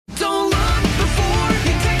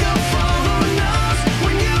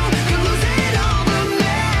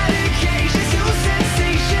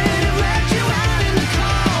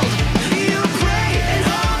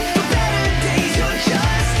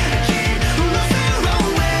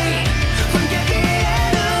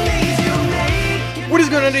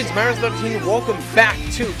on, dudes? Myers13, welcome back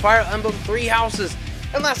to Fire Emblem Three Houses.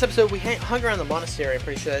 In last episode, we hung around the monastery. I'm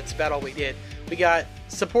pretty sure that's about all we did. We got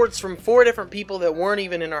supports from 4 different people that weren't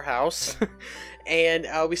even in our house. And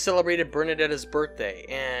we celebrated Bernadetta's birthday.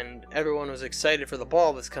 And everyone was excited for the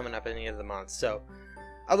ball that's coming up at the end of the month. So,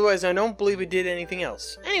 otherwise, I don't believe we did anything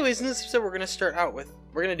else. Anyways, in this episode, we're going to start out with,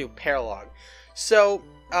 we're going to do paralogue. So,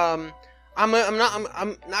 I'm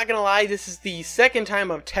not gonna lie, this is the second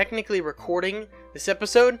time I'm technically recording this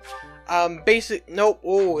episode. Nope,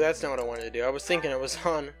 oh, that's not what I wanted to do. I was thinking it was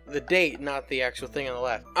on the date, not the actual thing on the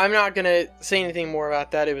left. I'm not gonna say anything more about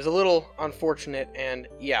that. It was a little unfortunate, and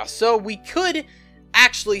yeah, so we could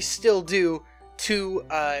actually still do two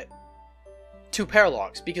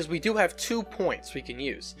paralogues, because we do have 2 points we can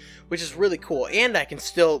use, which is really cool, and I can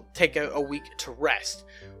still take a week to rest,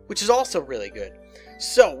 which is also really good.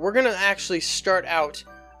 So, we're going to actually start out,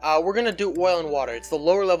 we're going to do Oil and Water. It's the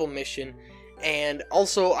lower level mission, and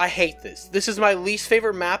also, I hate this. This is my least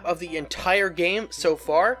favorite map of the entire game so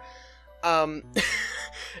far,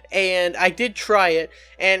 and I did try it,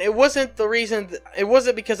 and it wasn't the reason, it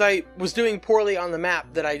wasn't because I was doing poorly on the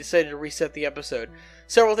map that I decided to reset the episode.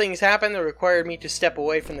 Several things happened that required me to step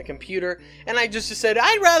away from the computer, and I just decided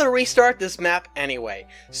I'd rather restart this map anyway.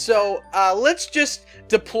 So, let's just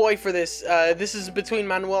deploy for this. This is between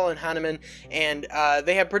Manuel and Hahnemann, and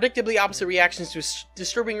they have predictably opposite reactions to a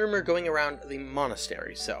disturbing rumor going around the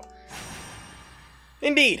monastery, so.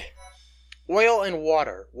 Indeed. Oil and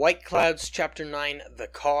Water. White Clouds, Chapter 9, The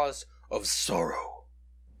Cause of Sorrow.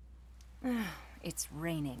 It's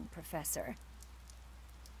raining, Professor.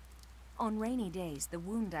 On rainy days, the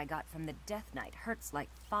wound I got from the Death Knight hurts like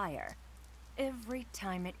fire. Every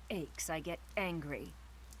time it aches, I get angry.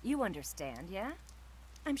 You understand, yeah?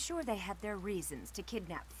 I'm sure they had their reasons to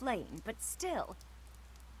kidnap Flame, but still.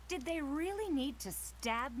 Did they really need to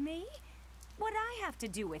stab me? What'd I have to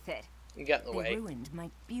do with it? You got in the way. They ruined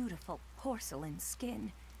my beautiful porcelain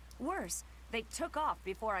skin. Worse, they took off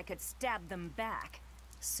before I could stab them back.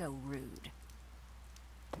 So rude.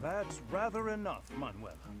 That's rather enough,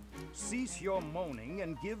 Manuela. Cease your moaning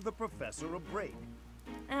and give the professor a break.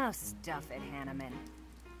 Oh, stuff it, Hahnemann.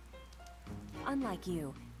 Unlike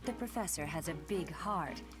you, the professor has a big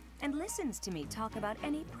heart and listens to me talk about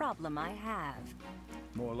any problem I have.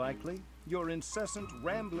 More likely, your incessant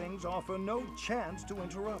ramblings offer no chance to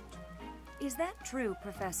interrupt. Is that true,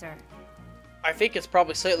 Professor? I think it's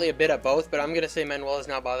probably slightly a bit of both, but I'm gonna say Manuela's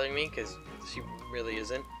not bothering me, because she really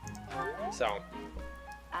isn't. So.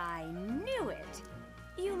 I knew it!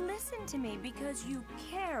 You listen to me because you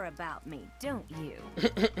care about me, don't you?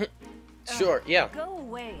 Sure, yeah. Go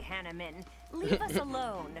away, Hahnemann. Leave us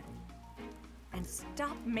alone. And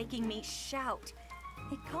stop making me shout.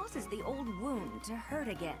 It causes the old wound to hurt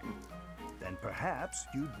again. Then perhaps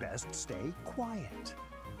you'd best stay quiet.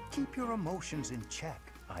 Keep your emotions in check,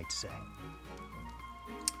 I'd say.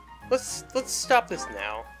 Let's stop this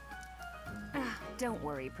now. Don't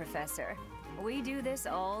worry, Professor. We do this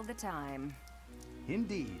all the time.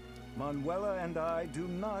 Indeed, Manuela and I do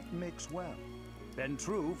not mix well. Been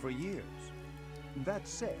true for years. That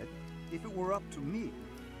said, if it were up to me,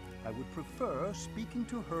 I would prefer speaking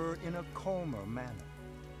to her in a calmer manner.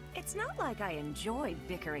 It's not like I enjoy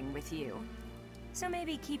bickering with you. So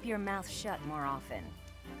maybe keep your mouth shut more often.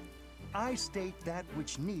 I state that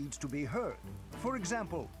which needs to be heard. For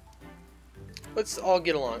example, Let's all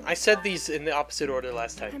get along. I said these in the opposite order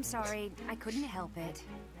last time. I'm sorry, I couldn't help it.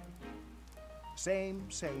 Same,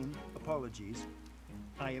 apologies.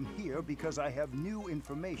 I am here because I have new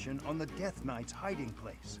information on the Death Knight's hiding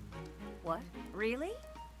place. What? Really?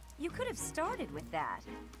 You could have started with that.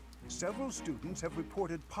 Several students have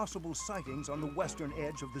reported possible sightings on the western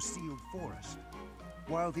edge of the sealed forest.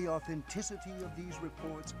 While the authenticity of these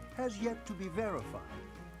reports has yet to be verified,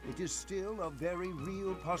 it is still a very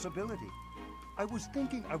real possibility. I was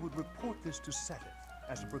thinking I would report this to Seteth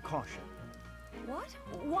as a precaution. What?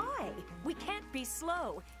 Why? We can't be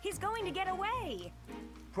slow. He's going to get away.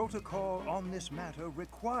 Protocol on this matter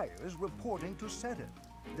requires reporting to Seteth,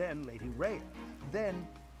 then Lady Rhea, then...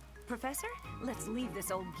 Professor, let's leave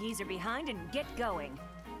this old geezer behind and get going.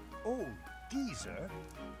 Old geezer?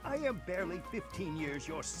 I am barely 15 years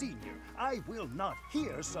your senior. I will not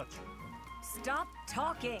hear such... Stop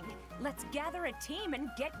talking. Let's gather a team and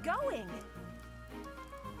get going.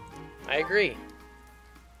 I agree.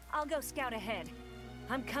 I'll go scout ahead.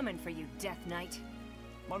 I'm coming for you, Death Knight.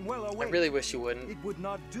 Manuela, wait. I really wish you wouldn't. It would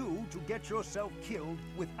not do to get yourself killed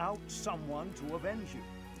without someone to avenge you.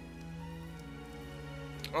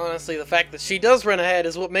 Honestly, the fact that she does run ahead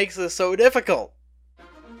is what makes this so difficult.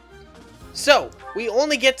 So, we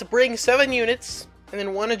only get to bring 7 units, and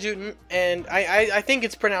then 1 adjutant, and I think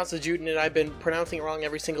it's pronounced adjutant, and I've been pronouncing it wrong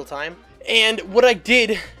every single time. And what I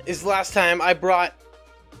did is last time I brought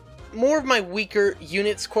more of my weaker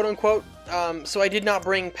units, quote-unquote. So I did not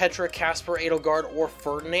bring Petra, Casper, Edelgard, or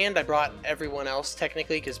Ferdinand. I brought everyone else,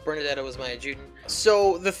 technically, because Bernadetta was my adjutant.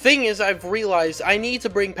 So the thing is, I've realized I need to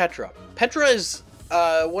bring Petra. Petra is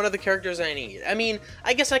one of the characters I need. I mean,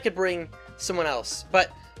 I guess I could bring someone else,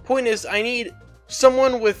 but point is, I need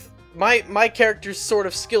someone with my character's sort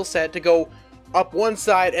of skill set to go up one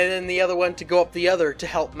side and then the other one to go up the other to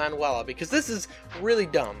help Manuela, because this is really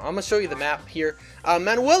dumb. I'm gonna show you the map here.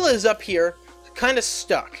 Manuela is up here, kind of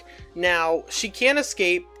stuck. Now, she can't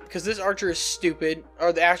escape because this archer is stupid,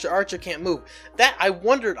 or the archer can't move. That,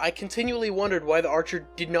 I continually wondered why the archer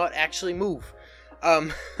did not actually move.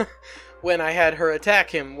 When I had her attack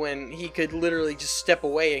him, when he could literally just step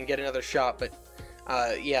away and get another shot, but,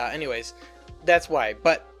 yeah, anyways, that's why.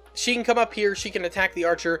 But she can come up here, she can attack the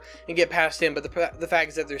archer and get past him, but the fact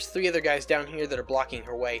is that there's 3 other guys down here that are blocking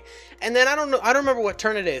her way. And then, I don't remember what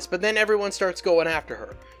turn it is, but then everyone starts going after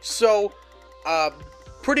her. So,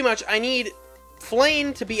 pretty much, I need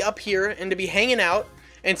Flame to be up here and to be hanging out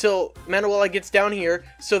until Manuela gets down here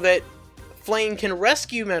so that Flame can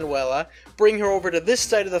rescue Manuela, bring her over to this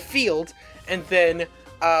side of the field, and then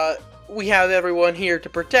we have everyone here to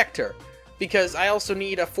protect her. Because I also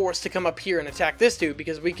need a force to come up here and attack this dude,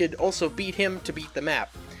 because we could also beat him to beat the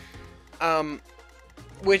map.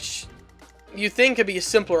 Which you think could be a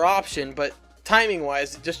simpler option, but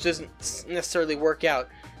timing-wise, it just doesn't necessarily work out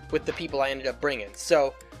with the people I ended up bringing.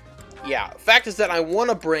 So, yeah. Fact is that I want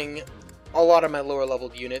to bring a lot of my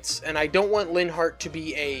lower-leveled units, and I don't want Linhardt to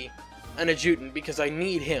be an adjutant, because I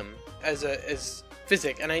need him as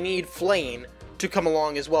Physic, and I need Flame to come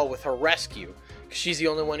along as well with her rescue. She's the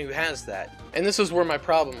only one who has that. And this was where my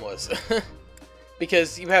problem was.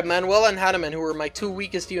 Because you have Manuela and Hademan, who are my 2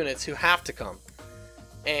 weakest units, who have to come.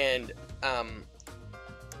 And,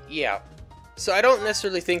 yeah. So I don't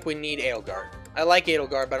necessarily think we need Edelgard. I like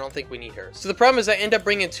Edelgard, but I don't think we need her. So the problem is I end up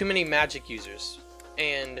bringing too many magic users.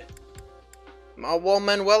 And, well,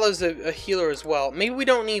 Manuela's a healer as well. Maybe we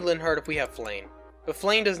don't need Linhardt if we have Flame. But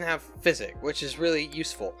Flame doesn't have Physic, which is really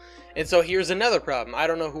useful. And so here's another problem. I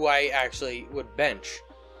don't know who I actually would bench.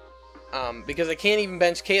 Because I can't even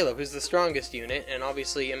bench Caleb, who's the strongest unit. And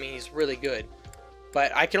obviously, I mean, he's really good.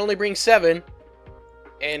 But I can only bring 7.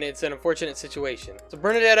 And it's an unfortunate situation. So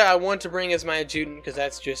Bernadetta I want to bring as my adjutant, because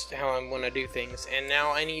that's just how I'm going to do things. And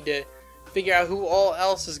now I need to figure out who all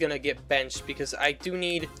else is going to get benched, because I do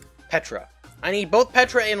need Petra. I need both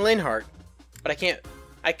Petra and Linhardt. But I can't...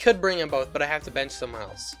 I could bring them both, but I have to bench someone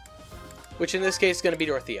else. Which in this case is going to be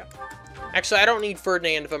Dorothea. Actually, I don't need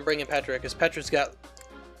Ferdinand if I'm bringing Petra, because Petra's got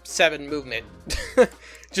 7 movement.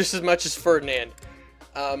 Just as much as Ferdinand.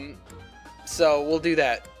 So we'll do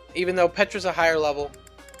that. Even though Petra's a higher level,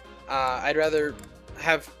 I'd rather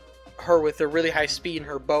have her with her really high speed and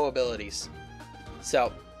her bow abilities.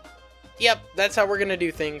 So, yep, that's how we're going to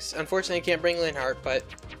do things. Unfortunately, I can't bring Linhardt, but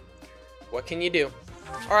what can you do?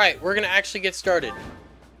 Alright, we're going to actually get started.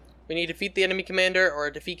 We need to defeat the enemy commander, or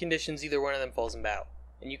defeat conditions, either one of them falls in battle.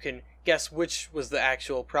 And you can guess which was the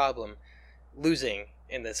actual problem losing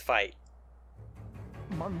in this fight.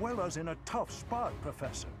 Manuela's in a tough spot,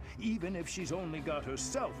 Professor. Even if she's only got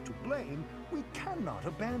herself to blame, we cannot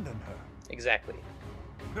abandon her. Exactly.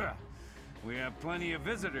 We have plenty of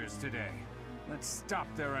visitors today. Let's stop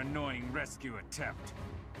their annoying rescue attempt.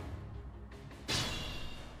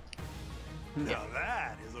 Now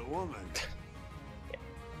that is a woman.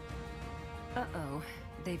 Uh-oh.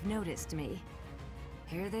 They've noticed me.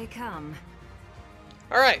 Here they come.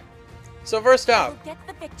 Alright. So first off,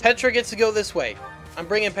 Petra gets to go this way. I'm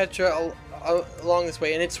bringing Petra along this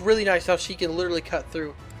way. And it's really nice how she can literally cut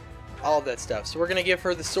through all of that stuff. So we're going to give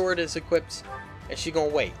her the sword as equipped. And she's going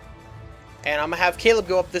to wait. And I'm going to have Caleb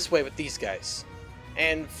go up this way with these guys.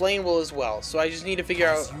 And Flame will as well. So I just need to figure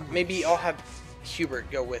out, maybe I'll have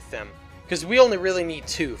Hubert go with them. Because we only really need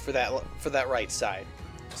 2 for that right side.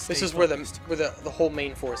 This is where the whole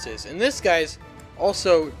main force is. And this guy's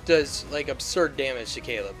also does like absurd damage to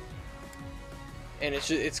Caleb. And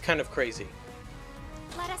it's kind of crazy.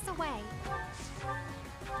 Let us away.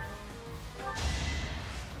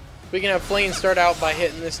 We can have Flame start out by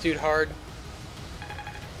hitting this dude hard.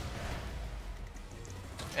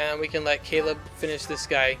 And we can let Caleb finish this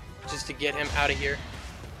guy just to get him out of here.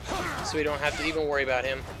 So we don't have to even worry about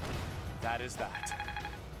him. That is that.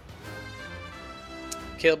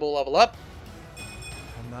 Caleb will level up.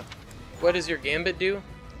 What does your Gambit do?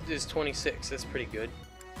 It is 26. That's pretty good.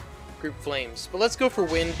 Group Flames. But let's go for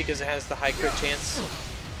Wind because it has the high crit chance.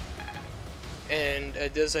 and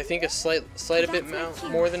it does, I think, a slight a bit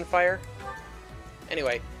more than fire.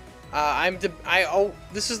 Anyway,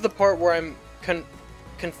 this is the part where I'm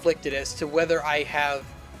conflicted as to whether I have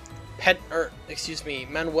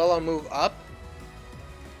Manuela move up.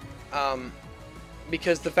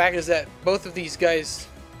 Because the fact is that both of these guys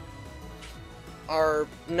are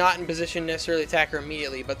not in position to necessarily attack her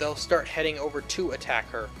immediately, but they'll start heading over to attack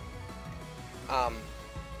her.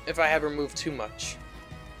 If I have her move too much.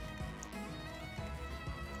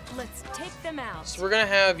 Let's take them out. So we're gonna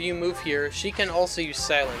have you move here. She can also use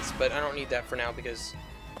silence, but I don't need that for now because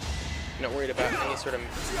I'm not worried about any sort of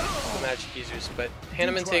magic users. But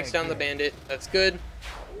Hanneman takes down the bandit. That's good.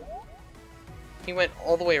 He went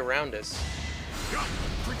all the way around us.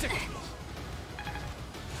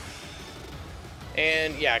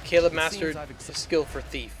 And yeah, Caleb mastered his skill for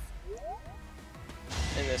thief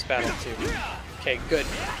in this battle too. Okay, good.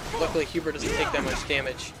 Luckily Hubert doesn't take that much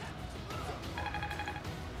damage.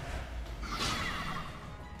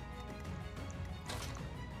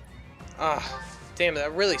 Ah, damn,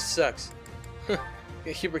 that really sucks.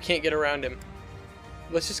 Hubert can't get around him.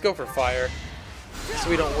 Let's just go for fire, so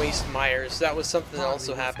we don't waste Myers. That was something that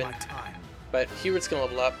also happened. But Hubert's gonna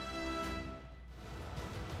level up.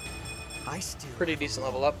 Pretty decent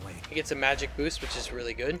level up. He gets a magic boost, which is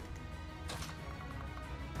really good.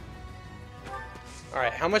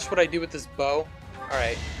 Alright, how much would I do with this bow?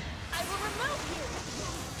 Alright.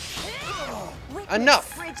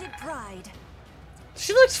 Enough! Frigid pride.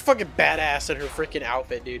 She looks fucking badass in her freaking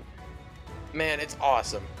outfit, dude. Man, it's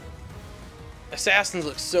awesome. Assassins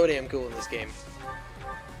look so damn cool in this game.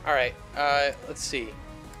 Alright, let's see.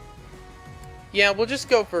 Yeah, we'll just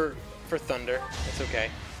go for thunder. It's okay.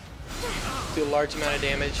 Do a large amount of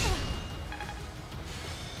damage.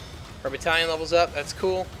 Our battalion levels up. That's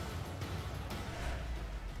cool.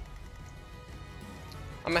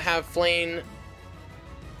 I'm gonna have Flane.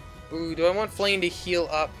 Ooh, do I want Flane to heal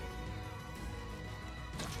up?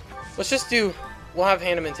 Let's just do. We'll have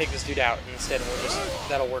Hanneman take this dude out instead, and we'll just.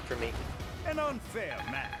 That'll work for me. An unfair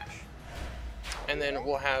match. And then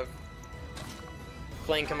we'll have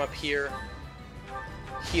Flane come up here,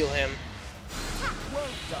 heal him. Well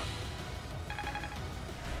done.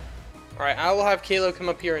 Alright, I will have Kalo come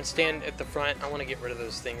up here and stand at the front. I want to get rid of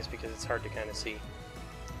those things because it's hard to kind of see.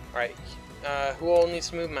 Alright, who all needs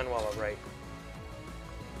to move? Manuela, right?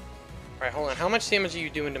 Alright, hold on. How much damage are you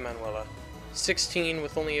doing to Manuela? 16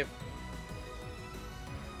 with only a...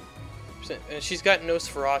 And she's got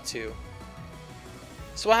Nosferatu.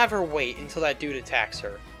 So I'll have her wait until that dude attacks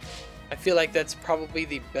her. I feel like that's probably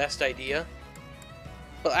the best idea.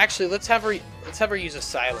 But actually, let's have her use a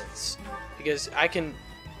silence, because I can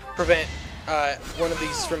prevent one of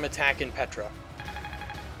these from attacking Petra.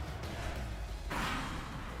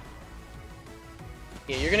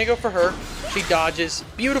 Yeah, you're gonna go for her. She dodges.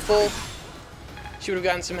 Beautiful. She would have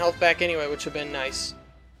gotten some health back anyway, which would have been nice,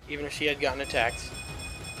 even if she had gotten attacked.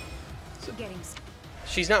 So,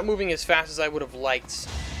 she's not moving as fast as I would have liked.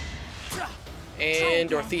 And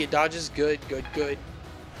Dorothea dodges. Good, good, good.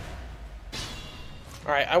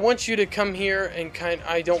 Alright, I want you to come here and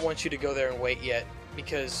I don't want you to go there and wait yet,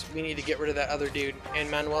 because we need to get rid of that other dude, and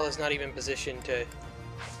Manuela's not even positioned to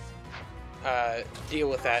deal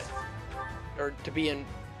with that, or to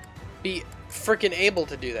be freaking able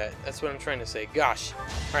to do that. That's what I'm trying to say. Gosh.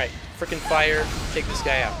 Alright, freaking fire. Take this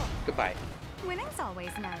guy out. Goodbye. Winning's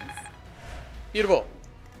always nice. Beautiful.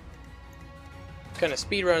 Kind of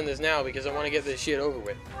speedrunning this now because I want to get this shit over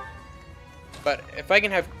with. But if I can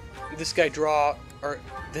have this guy draw, or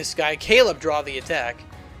this guy, Caleb, draw the attack,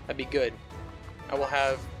 that'd be good. I will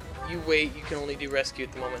have you wait. You can only do rescue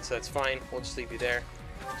at the moment, so that's fine. We'll just leave you there.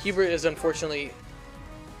 Hubert is unfortunately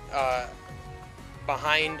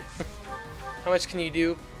behind. How much can you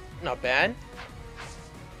do? Not bad.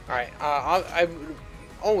 Alright, I would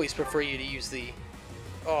always prefer you to use the...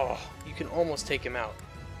 Oh, you can almost take him out.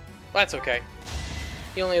 Well, that's okay.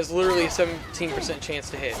 He only has literally a 17%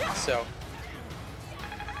 chance to hit, so...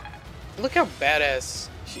 Look how badass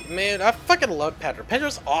she... Man, I fucking love Petra.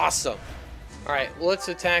 Petra's awesome! Alright, well, let's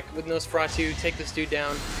attack with Nosferatu, take this dude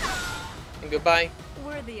down, and goodbye.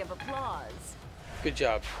 Worthy of applause. Good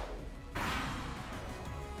job.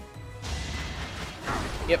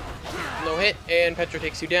 Yep, no hit, and Petra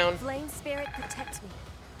takes you down. Flame spirit protect me.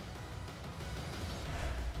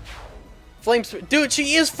 Flame Spirit. Dude,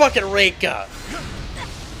 she is fucking Reika!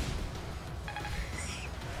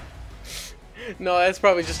 No, that's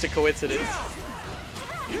probably just a coincidence.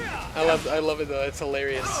 I love it though, it's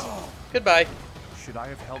hilarious. Goodbye. Should I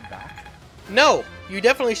have held back? No! You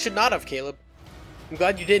definitely should not have, Caleb. I'm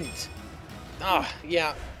glad you didn't. Ah,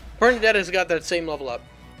 yeah. Bernadetta's got that same level up.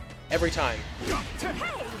 Every time.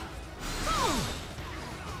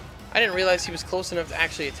 I didn't realize he was close enough to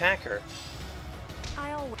actually attack her.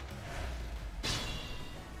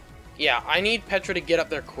 Yeah, I need Petra to get up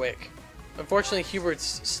there quick. Unfortunately,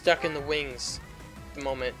 Hubert's stuck in the wings at the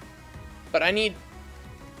moment. But I need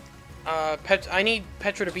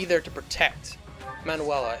Petra to be there to protect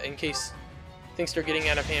Manuela in case things start getting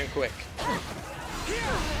out of hand quick.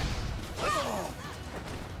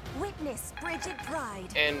 Witness Bridget Pride.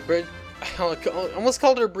 And I almost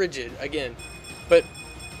called her Bridget again. But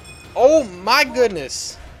oh my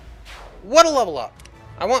goodness. What a level up.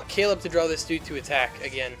 I want Caleb to draw this dude to attack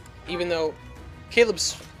again. Even though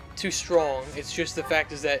Caleb's too strong, it's just the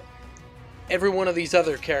fact is that every one of these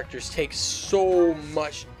other characters takes so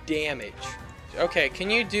much damage. Okay,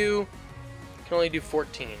 can only do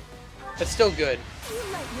 14. That's still good.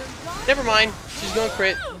 Never mind, she's going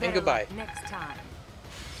crit, and goodbye. Next time.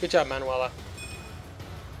 Good job, Manuela.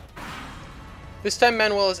 This time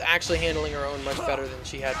Manuela's actually handling her own much better than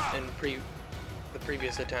she had in the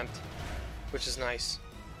previous attempt, which is nice.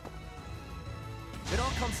 It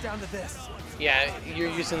all comes down to this. Yeah, you're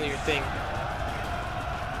using your thing.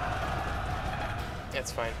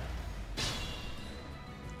 That's fine.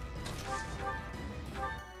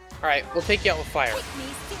 Alright, we'll take you out with fire. Take me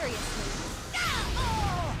seriously.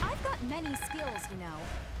 Oh, I've got many skills, you know.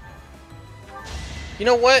 You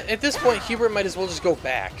know what? At this point, Hubert might as well just go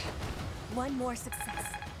back. One more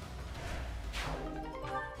success.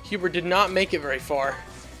 Hubert did not make it very far.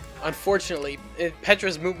 Unfortunately,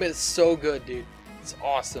 Petra's movement is so good, dude. It's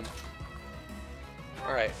awesome.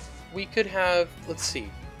 Alright, we could have, let's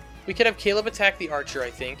see. We could have Caleb attack the archer,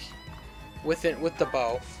 I think, with the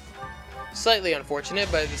bow. Slightly unfortunate,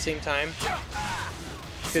 but at the same time,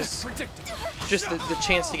 because just the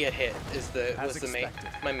chance to get hit was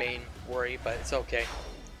my main worry, but it's okay.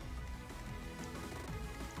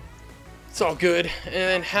 It's all good. And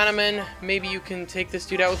then Hanneman, maybe you can take this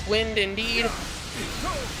dude out with wind, indeed.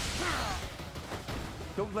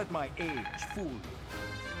 Don't let my age fool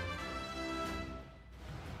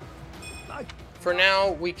you. For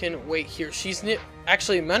now, we can wait here.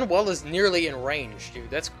 Actually, Manuela's nearly in range, dude.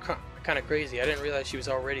 That's kind of crazy. I didn't realize she was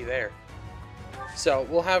already there. So,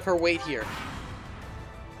 we'll have her wait here.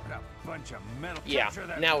 What a bunch of metal Yeah,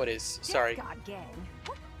 now it is. Sorry.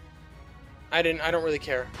 I don't really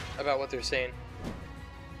care about what they're saying.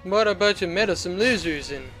 What a bunch of meddlesome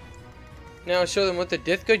losers, and now show them what the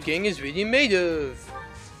Death God Gang is really made of.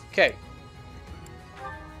 Okay.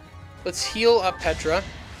 Let's heal up Petra.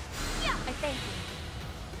 Yeah, I thank you.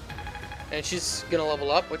 And she's gonna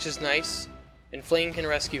level up, which is nice. And Flame can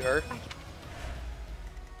rescue her.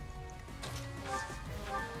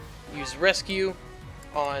 Use rescue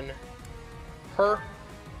on her.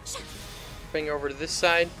 Bring her over to this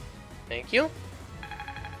side. Thank you.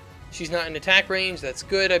 She's not in attack range. That's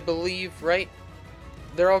good, I believe, right?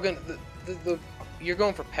 They're all gonna... you're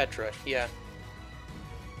going for Petra, yeah.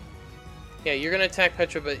 Yeah, you're gonna attack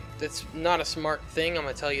Petra, but that's not a smart thing. I'm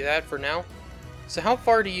gonna tell you that for now. So how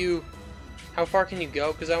far can you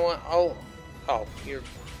go? Because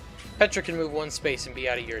Petra can move one space and be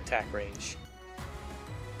out of your attack range.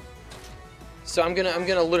 So I'm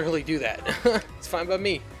gonna literally do that. It's fine by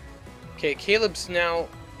me. Okay, Caleb's now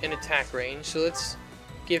in attack range, so let's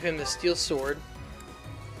give him the steel sword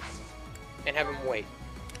and have him wait.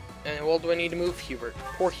 And well, do I need to move Hubert?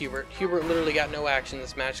 Poor Hubert. Hubert literally got no action in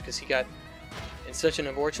this match because he got in such an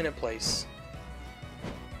unfortunate place.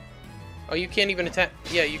 Oh, you can't even attack.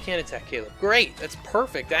 Yeah, you can attack Caleb. Great, that's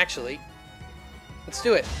perfect, actually. Let's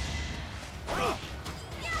do it.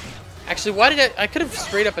 Actually, why did I could have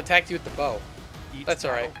straight up attacked you with the bow. That's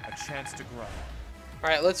all right. A chance to grow. All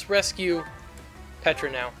right, let's rescue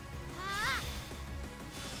Petra now.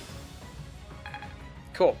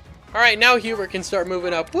 Cool. All right, now Hubert can start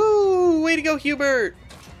moving up. Woo! Way to go, Hubert!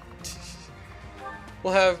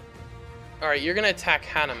 We'll have... All right, you're gonna attack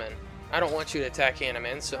Hanneman. I don't want you to attack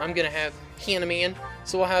Hanneman, so I'm gonna have Hanneman.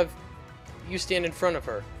 So we'll have you stand in front of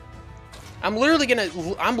her. I'm literally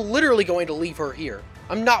going to leave her here.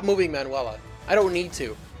 I'm not moving Manuela. I don't need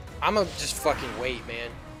to. I'm gonna just fucking wait, man.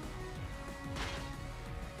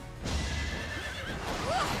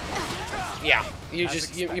 Yeah, you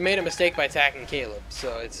made a mistake by attacking Caleb,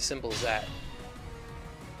 so it's as simple as that.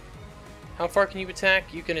 How far can you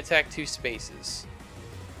attack? You can attack 2 spaces.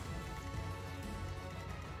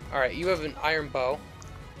 Alright, you have an iron bow.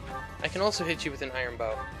 I can also hit you with an iron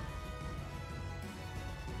bow.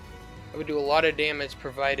 I would do a lot of damage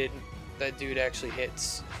provided that dude actually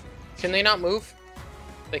hits. Can they not move?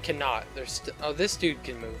 They cannot. Oh, this dude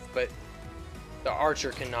can move, but the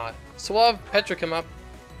archer cannot. So we'll have Petra come up.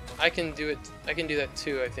 I can do it. I can do that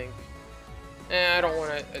too, I think. I don't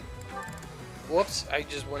want to... whoops, I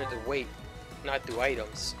just wanted to wait, not do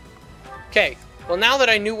items. Okay, well now that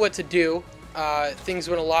I knew what to do, things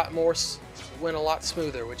went a lot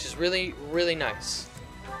smoother, which is really, really nice.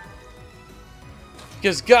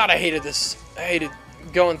 Because God, I hated this. I hated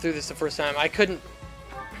going through this the first time. I couldn't...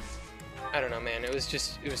 I don't know, man. It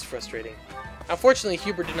was frustrating. Unfortunately,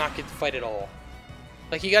 Hubert did not get to fight at all.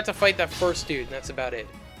 Like, he got to fight that first dude, and that's about it.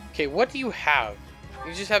 Okay, what do you have?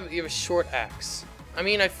 You have a short axe. I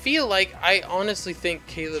mean, I feel like, I honestly think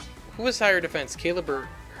Caleb... Who was higher defense? Caleb or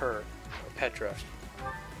her? Or Petra?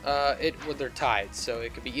 Well, they're tied, so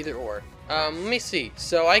it could be either or. Let me see.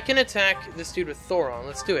 So I can attack this dude with Thoron.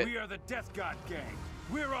 Let's do it. We are the Death God gang.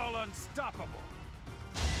 We're all unstoppable.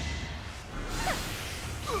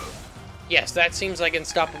 Yes, that seems like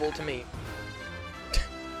unstoppable to me.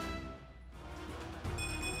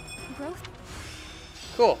 Growth.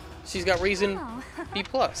 Cool. She's got reason Oh. B+.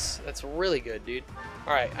 That's really good, dude.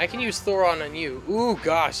 Alright, I can use Thoron on you. Ooh,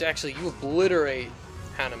 gosh, actually, you obliterate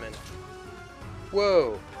Hanneman.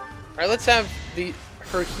 Whoa. Alright, let's have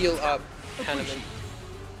her heal up Hanneman.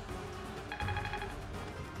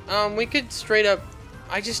 We could straight up...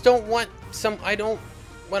 I just don't want I don't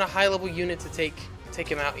want a high-level unit to take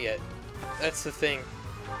him out yet. That's the thing.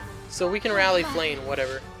 So we can rally Flame,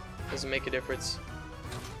 whatever. Doesn't make a difference.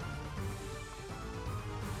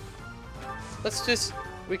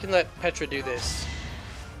 We can let Petra do this.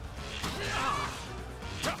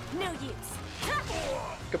 No use.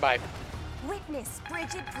 Goodbye. Witness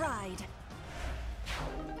frigid pride.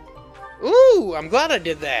 Ooh, I'm glad I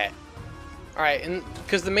did that. Alright, and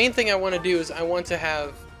because the main thing I want to do is I want to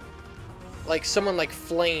have like someone like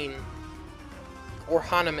Flame or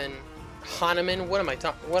Hanneman. Hanneman? What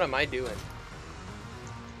am I doing?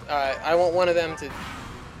 I want one of them to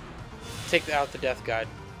take out the Death God.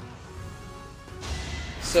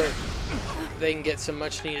 So they can get some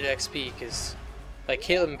much needed XP, because like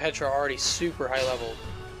Caleb and Petra are already super high level.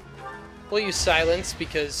 We'll use Silence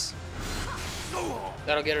because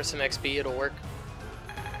that'll get her some XP, it'll work.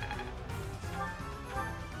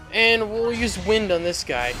 And we'll use Wind on this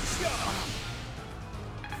guy.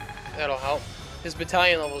 That'll help. His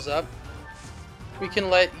battalion level's up. We can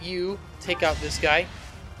let you take out this guy.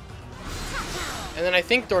 And then I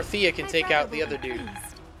think Dorothea can take out the other dude.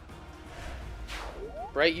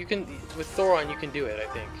 Right? You can, with Thoron, you can do it,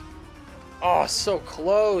 I think. Oh, so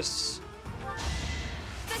close.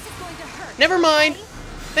 This is going to hurt. Never mind.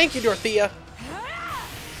 Thank you, Dorothea.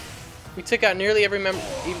 We took out nearly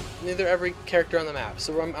every character on the map,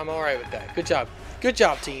 so I'm all right with that. Good job. Good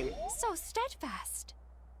job, team. So steadfast.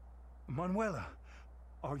 Manuela,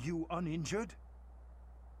 are you uninjured?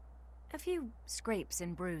 A few scrapes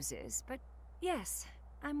and bruises, but yes,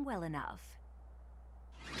 I'm well enough.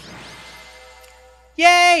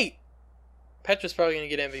 Yay! Petra's probably gonna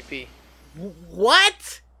get MVP.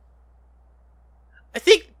 What? I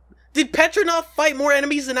think... Did Petra not fight more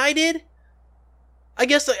enemies than I did? I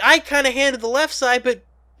guess I kind of handled the left side, but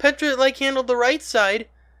Petra, like, handled the right side.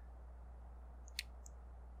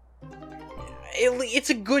 It's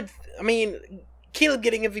a good... I mean, Caleb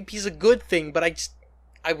getting MVP is a good thing, but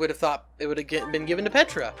I would have thought it would have been given to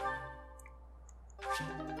Petra.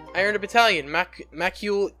 I earned a battalion,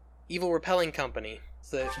 Macule Evil Repelling Company.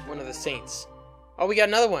 It's one of the saints. Oh, we got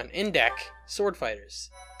another one. Indec, Sword Fighters.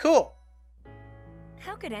 Cool.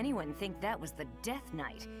 How could anyone think that was the Death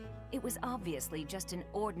Knight? It was obviously just an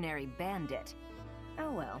ordinary bandit.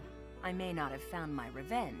 Oh well, I may not have found my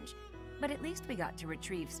revenge, but at least we got to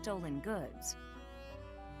retrieve stolen goods.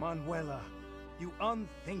 Manuela, you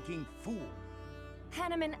unthinking fool.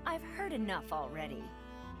 Hanneman, I've heard enough already.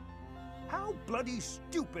 How bloody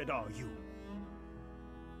stupid are you?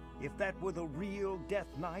 If that were the real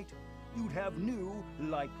Death Knight, you'd have new,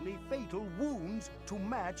 likely fatal wounds to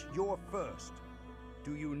match your first.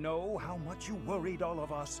 Do you know how much you worried all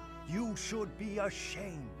of us? You should be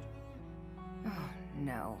ashamed. Oh,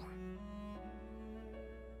 no.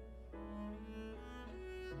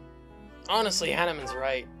 Honestly, Hanneman's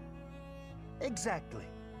right. Exactly.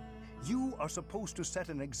 You are supposed to set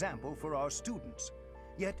an example for our students,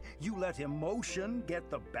 yet you let emotion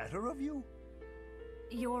get the better of you?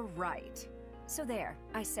 You're right. So there,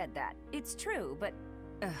 I said that. It's true, but...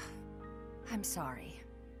 I'm sorry.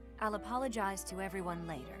 I'll apologize to everyone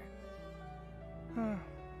later.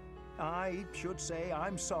 I should say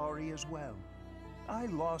I'm sorry as well. I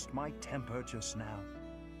lost my temper just now.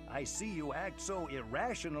 I see you act so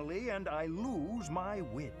irrationally and I lose my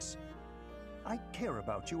wits. I care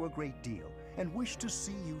about you a great deal and wish to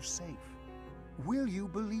see you safe. Will you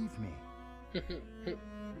believe me?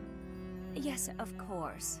 Yes, of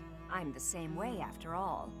course. I'm the same way after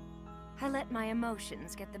all. I let my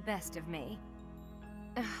emotions get the best of me.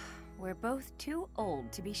 We're both too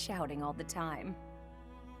old to be shouting all the time.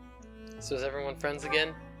 So is everyone friends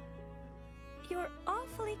again? You're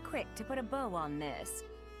awfully quick to put a bow on this.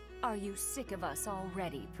 Are you sick of us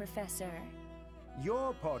already, Professor?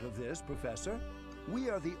 You're part of this, Professor. We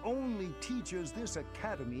are the only teachers this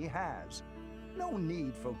academy has. No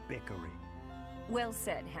need for bickering. Well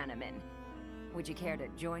said, Hanneman. Would you care to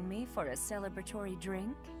join me for a celebratory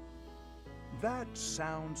drink? That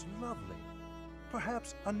sounds lovely.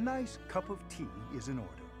 Perhaps a nice cup of tea is in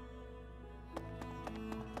order.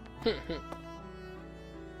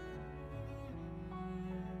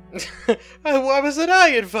 Why wasn't I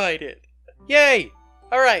invited? Yay!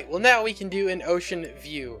 Alright, well now we can do an ocean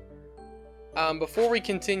view. Before we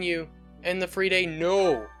continue, end the free day,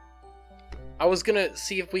 no! I was gonna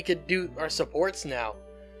see if we could do our supports now.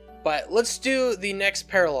 But let's do the next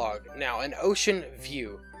paralogue now, an ocean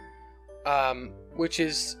view. Which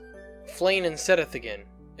is Flane and Sedith again.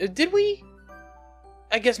 Did we?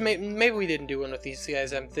 I guess maybe we didn't do one with these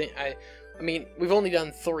guys. I mean, we've only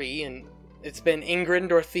done 3, and it's been Ingrid and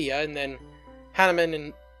Dorothea, and then Hanneman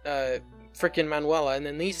and frickin' Manuela, and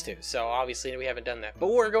then these two. So obviously we haven't done that.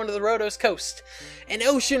 But we're going to the Rhodos Coast. An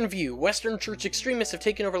ocean view. Western Church extremists have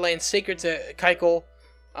taken over land sacred to Keikel,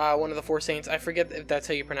 one of the 4 saints. I forget if that's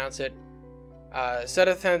how you pronounce it.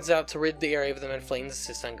 Sedith heads out to rid the area of them, and Flame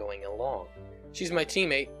insists on going along. She's my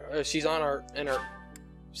teammate. She's on our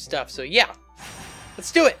stuff. So yeah,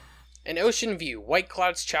 let's do it. An ocean view. White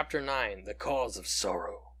Clouds, Chapter 9. The Cause of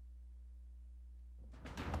Sorrow.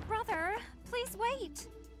 Brother, please wait.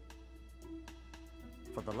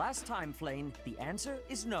 For the last time, Flane, the answer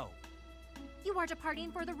is no. You are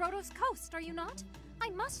departing for the Rhodos Coast, are you not? I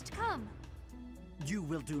must come. You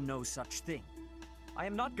will do no such thing. I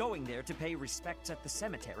am not going there to pay respects at the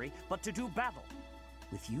cemetery, but to do battle.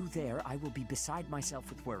 With you there, I will be beside myself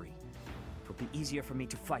with worry. It will be easier for me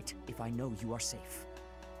to fight if I know you are safe.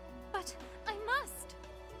 But I must.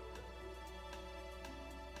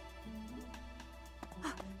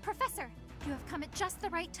 Professor, you have come at just the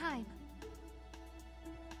right time.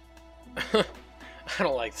 I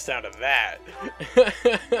don't like the sound of that.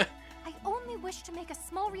 I only wish to make a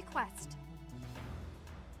small request.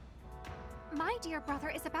 My dear brother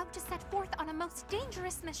is about to set forth on a most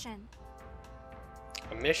dangerous mission.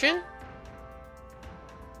 A mission?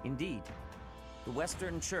 Indeed. The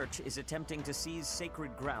Western Church is attempting to seize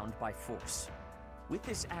sacred ground by force. With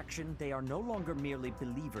this action, they are no longer merely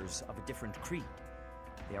believers of a different creed.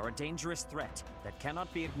 They are a dangerous threat that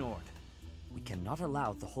cannot be ignored. We cannot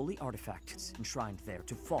allow the holy artifacts enshrined there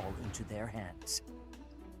to fall into their hands.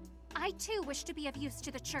 I too wish to be of use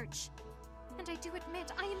to the Church. And I do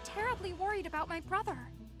admit, I am terribly worried about my brother.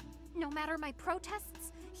 No matter my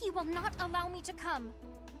protests, he will not allow me to come.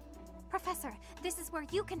 Professor, this is where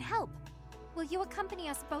you can help. Will you accompany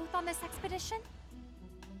us both on this expedition?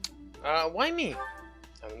 Why me?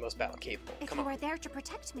 I'm the most battle capable. If Come you on. are there to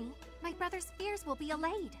protect me, my brother's fears will be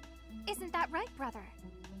allayed. Isn't that right, brother?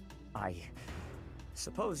 I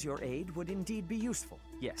suppose your aid would indeed be useful,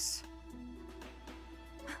 yes.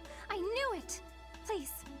 I knew it!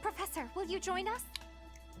 Please, Professor, will you join us?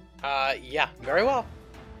 Yeah, very well.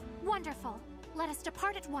 Wonderful. Let us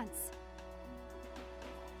depart at once.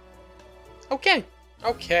 Okay.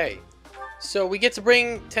 Okay. So we get to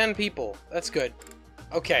bring 10 people. That's good.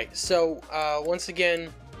 Okay, so once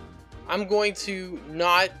again, I'm going to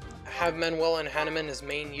not have Manuela and Hanneman as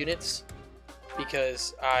main units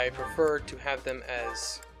because I prefer to have them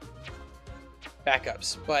as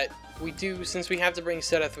backups. But we do, since we have to bring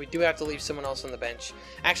Sedith, we do have to leave someone else on the bench.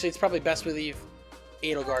 Actually, it's probably best we leave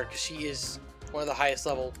Edelgard because she is one of the highest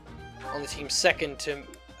level on the team, second to,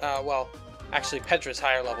 well, actually Petra's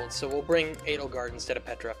higher level, so we'll bring Edelgard instead of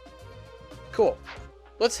Petra. Cool.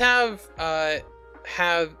 Let's have,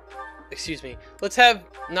 let's have,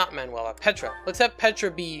 not Manuela, Petra. Let's have Petra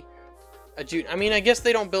be a Jude. I mean, I guess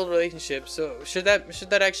they don't build relationships, so should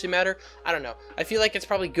that actually matter? I don't know. I feel like it's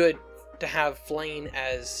probably good to have Flane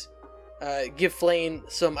as, give Flane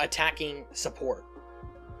some attacking support.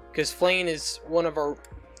 Because Flane is one of our,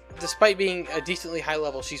 despite being a decently high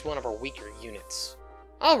level, she's one of our weaker units.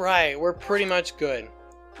 Alright, we're pretty much good.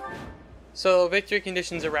 So, victory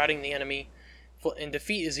conditions are routing the enemy, and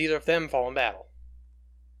defeat is either of them fall in battle.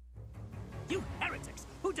 You heretics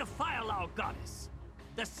who defile our goddess!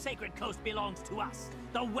 The sacred coast belongs to us,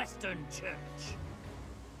 the Western Church.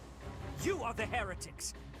 You are the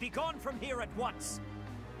heretics! Be gone from here at once!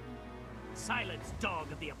 Silence,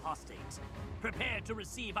 dog of the apostates. Prepare to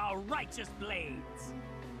receive our righteous blades.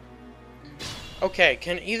 Okay,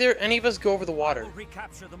 can any of us go over the water? We'll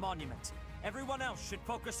recapture the monument. Everyone else should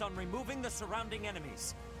focus on removing the surrounding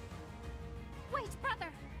enemies. Wait, brother!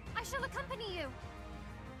 I shall accompany you!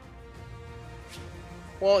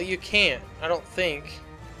 Well, you can't. I don't think.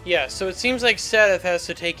 Yeah, so it seems like Seth has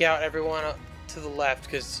to take out everyone up to the left,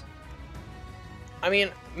 because... I mean,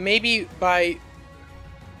 maybe by...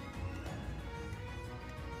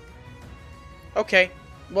 Okay.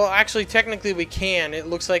 Well, actually, technically we can. It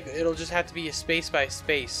looks like it'll just have to be a space by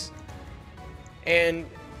space. And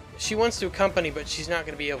she wants to accompany, but she's not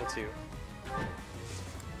going to be able to.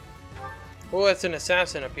 Oh, that's an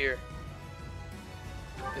assassin up here.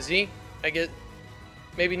 Is he? I get...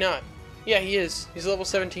 Maybe not. Yeah, he is. He's a level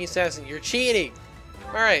 17 assassin. You're cheating!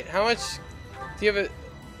 Alright, how much... Do you have a...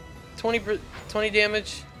 20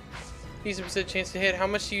 damage? Decent percent chance to hit. How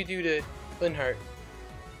much do you do to Linhardt?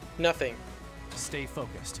 Nothing. Stay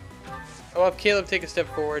focused. I'll have Caleb take a step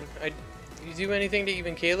forward. You do anything to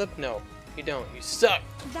even Caleb? No, you don't. You suck!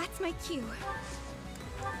 That's my cue.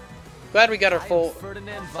 Glad we got our full...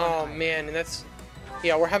 Oh, man, and that's...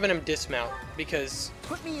 Yeah, we're having him dismount, because...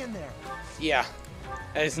 Put me in there. Yeah.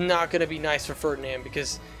 That is not going to be nice for Ferdinand,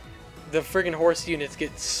 because the friggin' horse units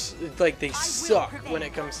get... Like, they suck when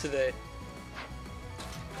it comes to the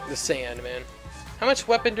sand, man. How much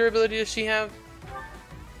weapon durability does she have?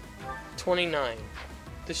 29.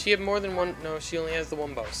 Does she have more than one? No, she only has the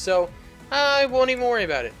one bow. So, I won't even worry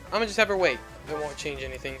about it. I'm going to just have her wait. It won't change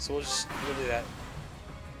anything, so we'll do that.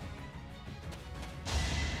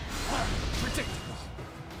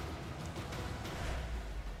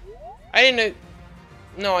 I didn't know...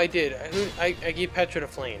 No, I did. I gave Petra to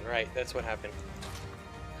Flame. Right, that's what happened.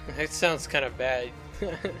 That sounds kind of bad.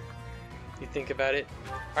 You think about it.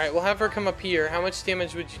 Alright, we'll have her come up here. How much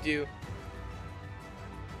damage would you do?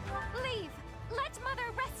 Leave! Let Mother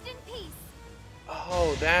rest in peace!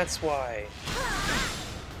 Oh, that's why.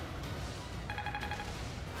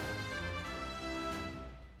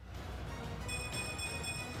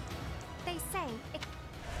 They say it...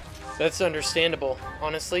 That's understandable,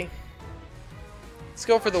 honestly. Let's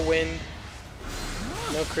go for the win.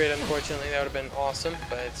 No crit, unfortunately. That would have been awesome,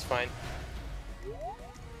 but it's fine.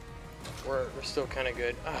 We're still kind of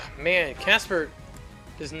good. Ah, man, Casper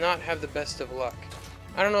does not have the best of luck.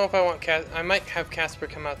 I don't know if I want I might have Casper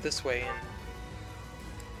come out this way and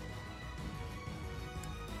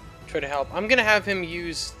try to help. I'm gonna have him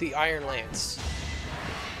use the Iron Lance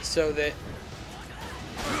so that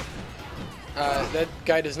that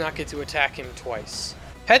guy does not get to attack him twice.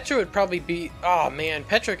 Petra would probably be... Oh man,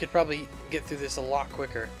 Petra could probably get through this a lot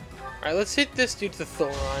quicker. Alright, let's hit this dude to the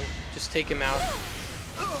Thoron. Just take him out.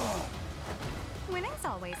 Winning's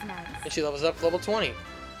always nice. And she levels up to level 20.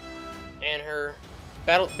 And her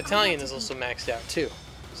battalion is also maxed out too.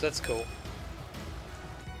 So that's cool.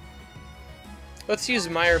 Let's use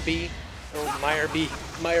Meyer B. Oh, Meyer B.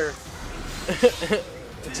 Meyer.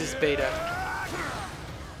 Which is beta.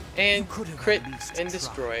 And crit and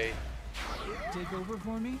destroy. Take over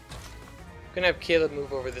for me? I'm gonna have Caleb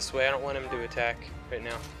move over this way. I don't want him to attack right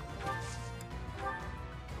now.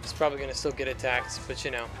 He's probably gonna still get attacked, but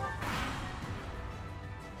you know.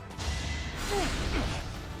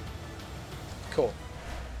 Cool.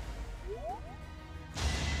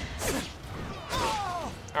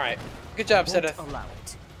 Alright. Good job, Seth. Allow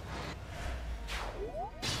it.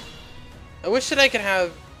 I wish that I could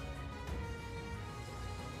have...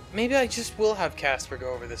 Maybe I just will have Casper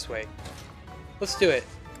go over this way. Let's do it.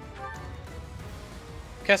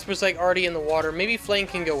 Casper's like already in the water. Maybe Flame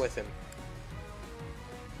can go with him.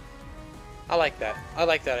 I like that. I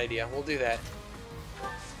like that idea. We'll do that.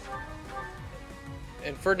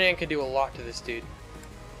 And Ferdinand can do a lot to this dude.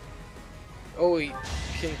 Oh, he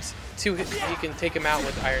can he can take him out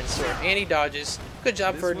with Iron Sword. And he dodges. Good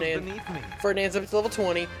job, Ferdinand. Ferdinand's up to level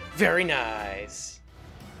 20. Very nice.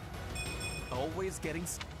 Always getting...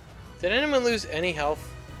 Did anyone lose any health?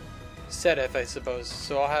 Sedith, I suppose.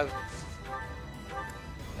 So I'll have...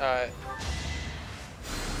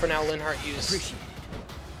 for now, Linhardt use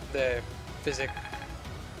the physic.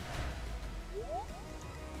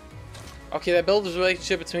 Okay, that builds a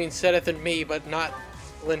relationship between Sedith and me, but not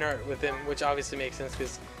Linhardt with him, which obviously makes sense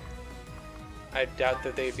because I doubt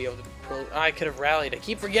that they'd be able to build... I could have rallied. I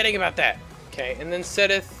keep forgetting about that. Okay, and then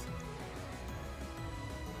Sedith...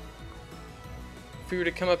 If we were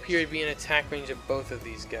to come up here, it'd be in attack range of both of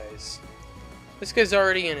these guys. This guy's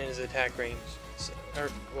already in his attack range. So, or,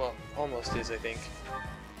 well, almost is, I think.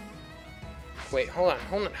 Wait, hold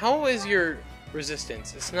on. How is your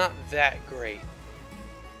resistance? It's not that great.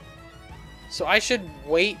 So I should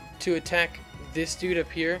wait to attack this dude up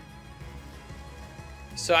here.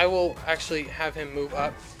 So I will actually have him move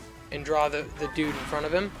up and draw the dude in front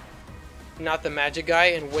of him, not the magic guy,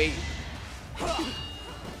 and wait.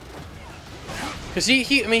 Because I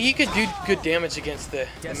mean, he could do good damage against the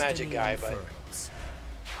magic guy, but...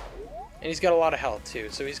 And he's got a lot of health, too,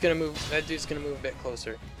 so he's gonna move... That dude's gonna move a bit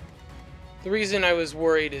closer. The reason I was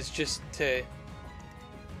worried is just to...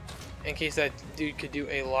 In case that dude could do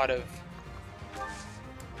a lot of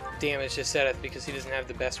damage to Seth, because he doesn't have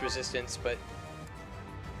the best resistance, but...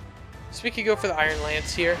 So we could go for the Iron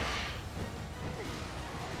Lance here.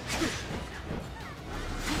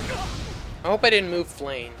 I hope I didn't move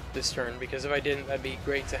Flame this turn, because if I didn't, that'd be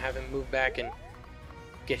great to have him move back and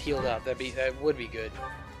get healed up. That would be good.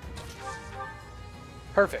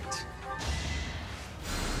 Perfect.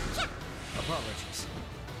 Apologies.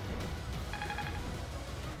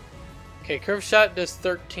 Okay, Curve Shot does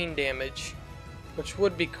 13 damage, which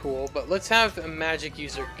would be cool, but let's have a magic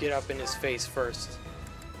user get up in his face first.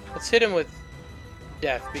 Let's hit him with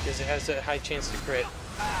Death, because it has a high chance to crit.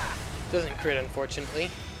 Doesn't crit, unfortunately.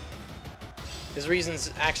 His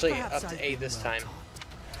reason's actually up to 8 this time.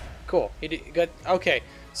 Cool. He got okay.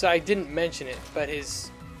 So I didn't mention it, but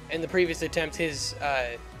in the previous attempt, his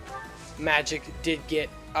magic did get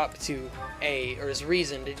up to A, or his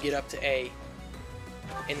reason did get up to A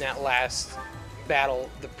in that last battle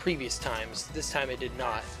the previous times. This time it did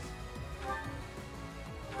not.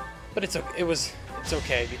 But it's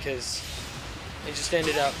okay because it just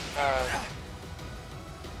ended up.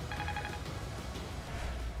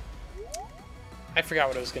 I forgot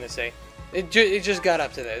what I was gonna say. It just got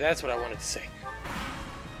up to there. That's what I wanted to say.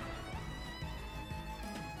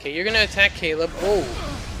 Okay, you're gonna attack Caleb. Oh,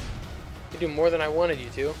 you do more than I wanted you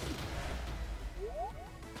to.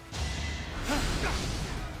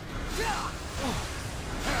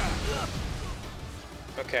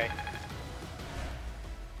 Okay.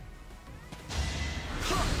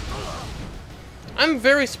 I'm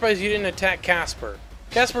very surprised you didn't attack Casper.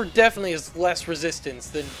 Casper definitely has less resistance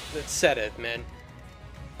than Seth, man.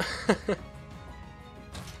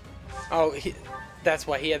 Oh, that's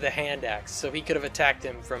why he had the hand axe, so he could have attacked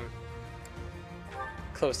him from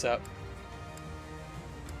close up.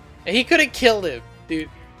 And he could have killed him, dude.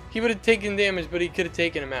 He would have taken damage, but he could have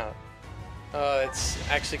taken him out. It's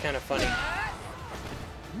actually kind of funny.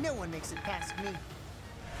 No one makes it past me.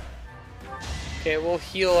 Okay, we'll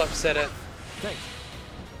heal up Seth. Thanks.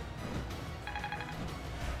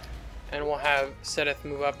 And we'll have Seth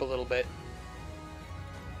move up a little bit.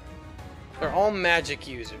 They're all magic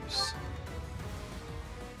users.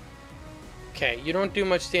 Okay, you don't do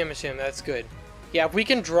much damage to him, that's good. Yeah, if we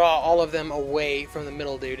can draw all of them away from the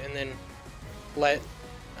middle dude and then let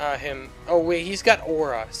him... Oh wait, he's got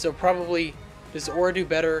aura, so probably... Does aura do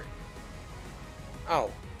better? Oh.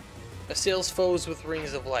 Assails foes with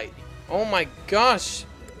rings of light. Oh my gosh!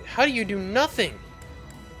 How do you do nothing?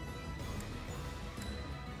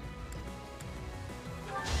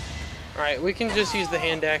 Alright, we can just use the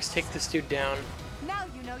hand axe, take this dude down. Now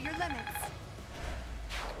you know your limits.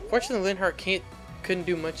 Fortunately, Linhardt couldn't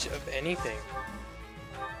do much of anything.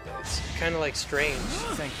 It's kind of like strange.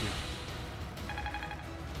 Thank you.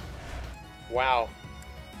 Wow.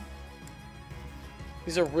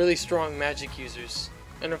 These are really strong magic users.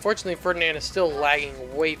 And unfortunately, Ferdinand is still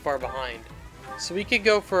lagging way far behind. So we could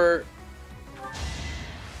go for...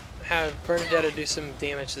 have Bernadetta do some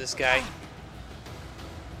damage to this guy.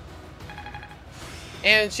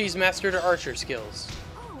 And she's mastered her archer skills.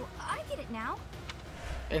 Oh, I get it now.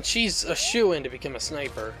 And she's a shoo-in to become a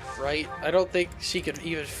sniper, right? I don't think she could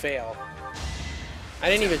even fail. I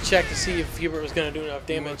didn't even check to see if Hubert was going to do enough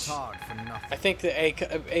damage. I think the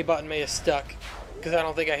A button may have stuck, because I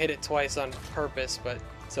don't think I hit it twice on purpose, but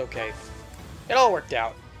it's okay. It all worked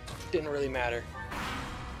out. Didn't really matter.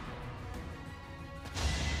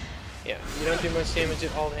 Yeah, you don't do much damage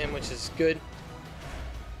at all to him, which is good.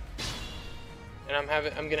 And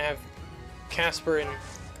I'm gonna have Casper and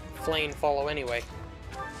Flame follow anyway.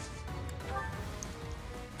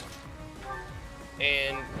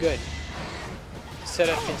 And good. Seth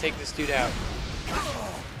can take this dude out.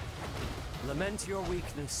 Lament your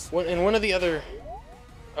weakness. And one of the other...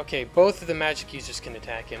 Okay, both of the magic users can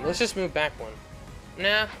attack him. Let's just move back one.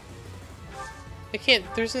 Nah. They can't...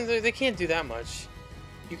 They can't do that much.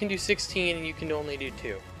 You can do 16 and you can only do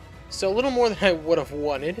 2. So a little more than I would have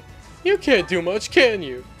wanted. You can't do much, can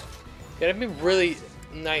you? Yeah, it'd be really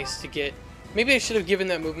nice to get... Maybe I should have given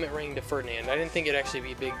that movement ring to Ferdinand. I didn't think it'd actually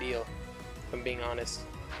be a big deal, if I'm being honest.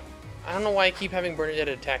 I don't know why I keep having Bernadette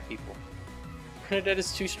attack people. Bernadette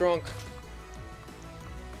is too strong.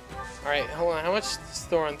 Alright, hold on. How much is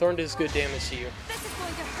Thorn? Thorn does good damage to you. This is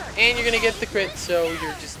going to hurt. And you're gonna get the crit, so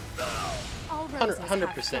you're just All roses have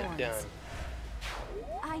 100% down. thorns.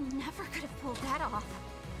 I never could have pulled that off.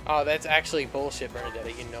 Oh, that's actually bullshit,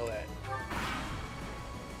 Bernadetta. You know that.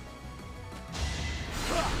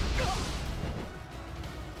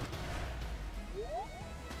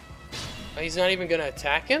 Oh, he's not even gonna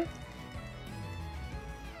attack him?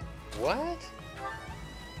 What?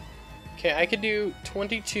 Okay, I could do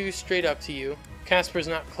 22 straight up to you. Casper's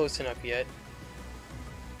not close enough yet.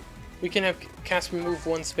 We can have Casper move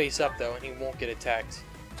one space up though, and he won't get attacked.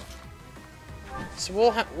 So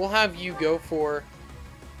we'll have you go for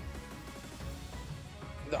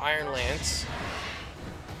the Iron Lance.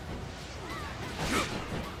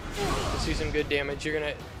 Let's do some good damage. You're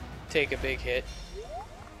gonna take a big hit.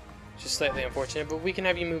 Just slightly unfortunate, but we can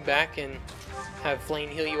have you move back and have Flame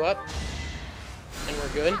heal you up, and we're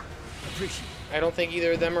good. I don't think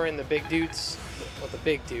either of them are in the big dudes. Well, the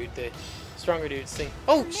big dude, the stronger dudes thing.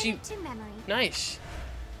 Oh, she... Nice.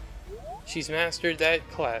 She's mastered that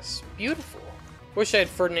class. Beautiful. Wish I had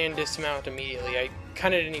Ferdinand dismount immediately. I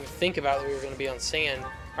kind of didn't even think about that we were going to be on sand.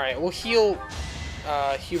 Alright, we'll heal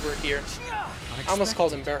Hubert here. I almost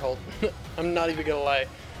called him Berhold. I'm not even going to lie.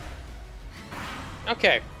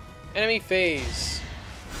 Okay. Enemy phase.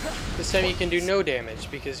 This time you can do no damage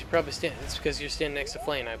because you probably stand. It's because you're standing next to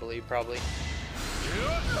Flame, I believe, probably.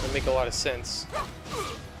 That would make a lot of sense.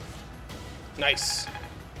 Nice.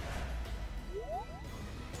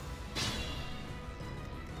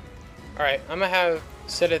 Alright, I'm gonna have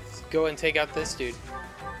Sedith go and take out this dude.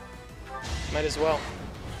 Might as well.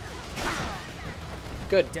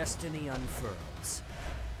 Good. Destiny unfurls.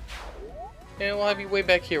 And we'll have you way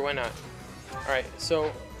back here, why not? Alright,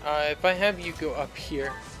 so if I have you go up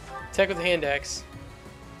here, attack with the hand axe.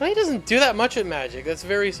 Well, he doesn't do that much with magic, that's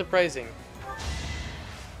very surprising.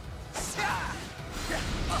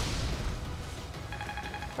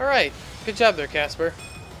 Alright, good job there, Casper.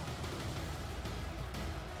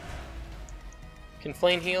 Can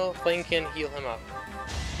Flame heal? Flame can heal him up.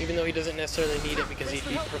 Even though he doesn't necessarily need it because he'd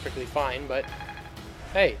be perfectly fine, but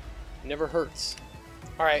hey, never hurts.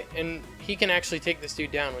 Alright, and he can actually take this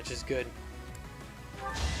dude down, which is good.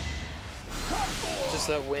 Just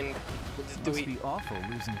that wind. Must be awful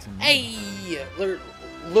losing to me. Hey!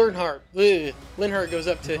 Linhardt goes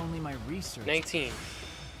up to only my research. 19.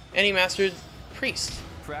 And he mastered Priest.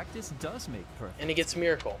 Practice does make perfect. And he gets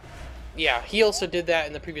Miracle. Yeah, he also did that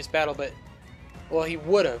in the previous battle, but... Well, he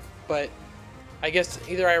would have, but... I guess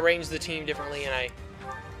either I arranged the team differently and I...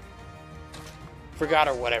 forgot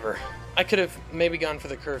or whatever. I could have maybe gone for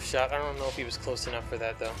the curve shot. I don't know if he was close enough for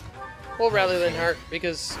that, though. We'll rally Linhardt,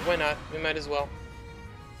 because why not? We might as well.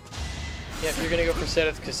 Yep, you're gonna go for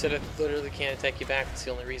Sedith, because Sedith literally can't attack you back. That's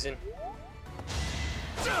the only reason.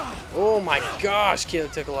 Oh my gosh,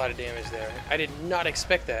 Caleb took a lot of damage there. I did not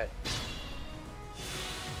expect that.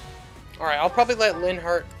 Alright, I'll probably let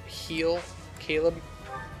Linhardt heal Caleb.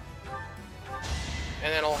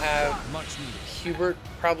 And then I'll have Hubert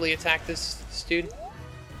probably attack this dude.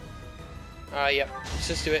 Yep, let's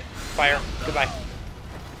just do it. Fire. Goodbye.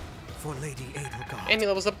 For Lady Edelgard. And he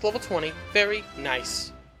levels up to level 20. Very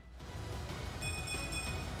nice.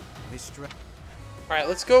 Alright,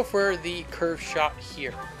 let's go for the curve shot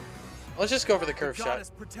here. Let's just go for the curve shot. Goddess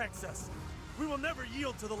protects us. We will never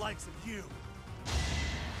yield to the likes of you.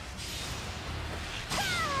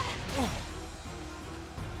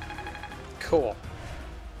 Cool.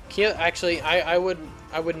 Actually, I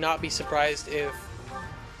would not be surprised if...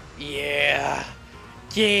 Yeah,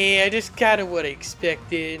 just kind of what I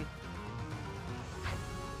expected.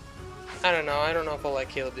 I don't know if I'll let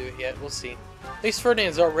Caleb do it yet. We'll see. At least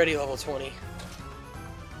Ferdinand's already level 20.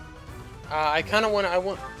 I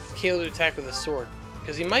want Caleb to attack with a sword,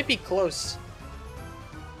 because he might be close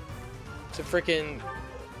to freaking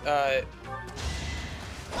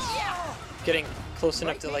getting close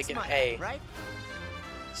enough to like an A.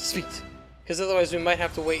 Sweet. Because otherwise we might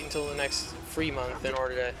have to wait until the next free month in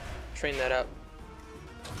order to train that up.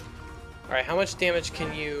 Alright, how much damage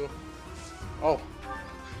can you... Oh,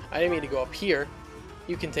 I didn't mean to go up here.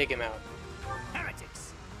 You can take him out.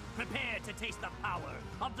 Heretics, prepare to taste the power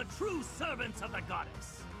of the true servants of the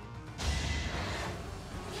goddess.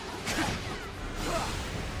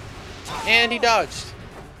 And he dodged.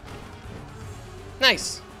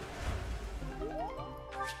 Nice.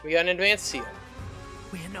 We got an advanced seal.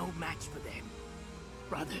 We're no match for them.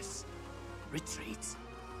 Brothers, retreat.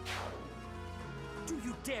 Do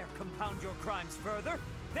you dare compound your crimes further?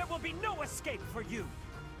 There will be no escape for you.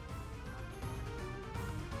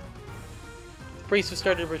 The priests have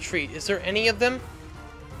started to retreat. Is there any of them?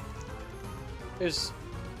 There's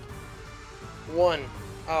one.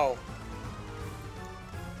 Oh.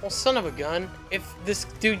 Well, son of a gun. If this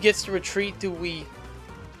dude gets to retreat, do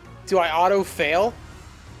I auto fail?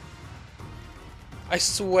 I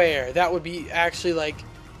swear, that would be actually, like,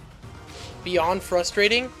 beyond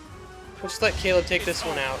frustrating. We'll just let Caleb take this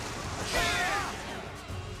one out.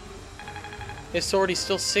 His sword, he's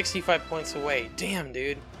still 65 points away. Damn,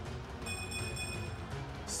 dude.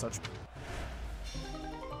 Such...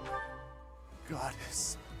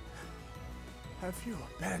 Goddess. Have you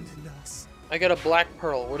abandoned us? I got a black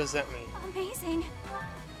pearl. What does that mean? Amazing.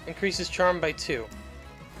 Increases charm by 2.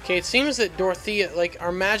 Okay, it seems that Dorothea, like,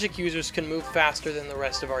 our magic users can move faster than the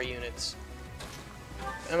rest of our units.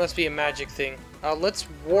 That must be a magic thing. Let's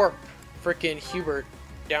warp frickin' Hubert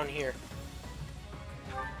down here.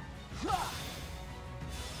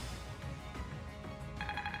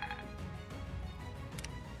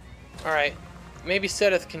 Alright. Maybe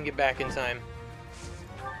Seth can get back in time.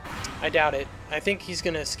 I doubt it. I think he's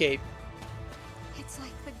gonna escape. It's like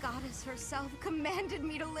the goddess herself commanded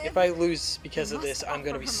me to live. If I lose because of this, I'm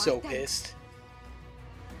gonna be so pissed.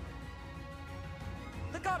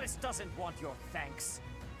 The goddess doesn't want your thanks.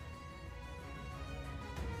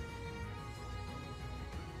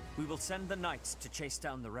 We will send the knights to chase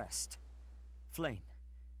down the rest. Flame,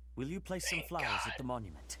 will you place some flowers at the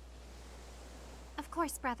monument? Of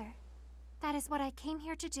course, brother. That is what I came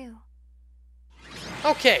here to do.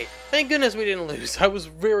 Okay, thank goodness we didn't lose. I was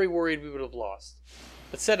very worried we would have lost.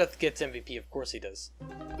 But Seth gets MVP, of course he does.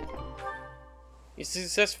 You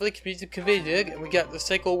successfully completed, and we got the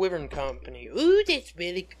Sandcastle Wyvern Company. Ooh,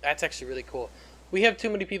 that's actually really cool. We have too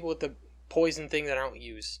many people with the poison thing that I don't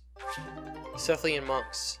use. Sethian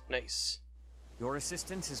monks, nice. Your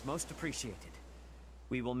assistance is most appreciated.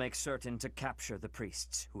 We will make certain to capture the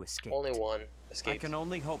priests who escaped. Only one escaped. I can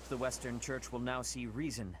only hope the Western Church will now see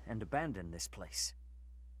reason and abandon this place.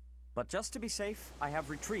 But just to be safe, I have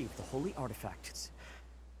retrieved the holy artifacts.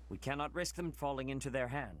 We cannot risk them falling into their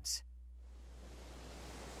hands.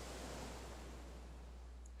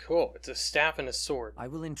 Cool, it's a staff and a sword. I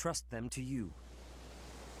will entrust them to you.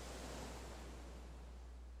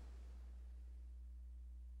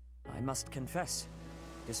 I must confess,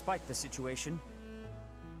 despite the situation,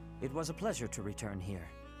 it was a pleasure to return here.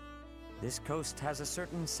 This coast has a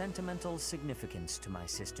certain sentimental significance to my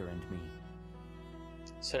sister and me.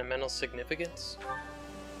 Sentimental significance?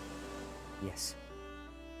 Yes.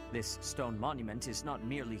 This stone monument is not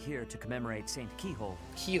merely here to commemorate Saint Keyhole.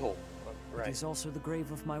 Keyhole, right. It is also the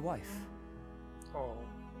grave of my wife. Oh.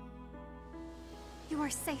 You are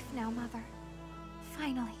safe now, Mother.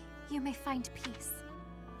 Finally, you may find peace.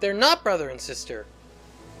 They're not brother and sister.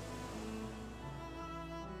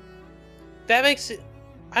 That makes it...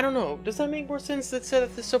 I don't know. Does that make more sense that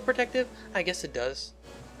Seth is so protective? I guess it does.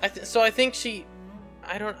 So I think she...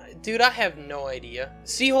 I don't... Dude, I have no idea.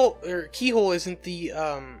 Keyhole isn't the,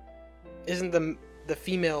 isn't the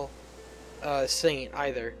female, saint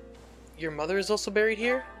either. Your mother is also buried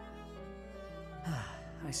here?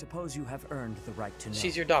 I suppose you have earned the right to know.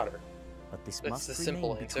 She's your daughter. But this That's must the remain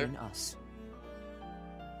simple answer. between us.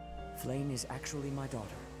 Flame is actually my daughter.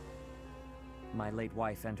 My late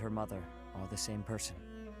wife and her mother are the same person.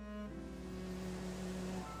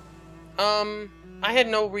 I had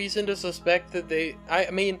no reason to suspect that they...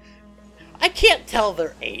 I mean, I can't tell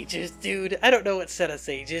their ages, dude. I don't know what Seth's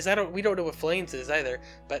age is. We don't know what Flame's is either.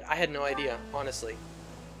 But I had no idea, honestly.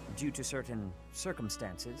 Due to certain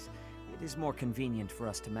circumstances, it is more convenient for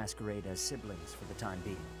us to masquerade as siblings for the time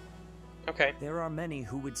being. Okay. There are many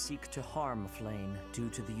who would seek to harm Flame due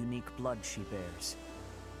to the unique blood she bears.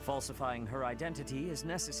 Falsifying her identity is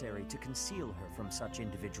necessary to conceal her from such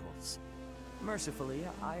individuals. Mercifully,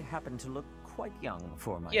 I happen to look quite young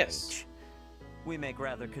for my age. We make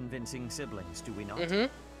rather convincing siblings, do we not?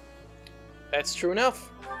 Mm-hmm. That's true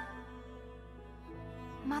enough.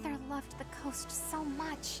 Mother loved the coast so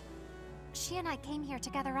much. She and I came here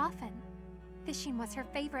together often. Fishing was her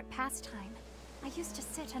favorite pastime. I used to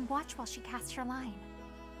sit and watch while she cast her line.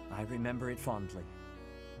 I remember it fondly.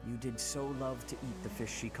 You did so love to eat the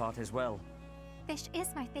fish she caught as well. Fish is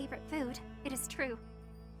my favorite food, it is true.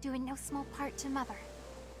 Due in no small part to Mother.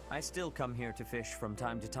 I still come here to fish from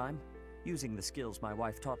time to time, using the skills my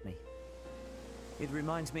wife taught me. It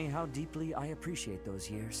reminds me how deeply I appreciate those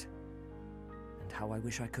years, and how I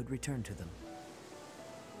wish I could return to them.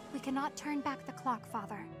 We cannot turn back the clock,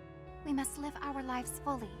 Father. We must live our lives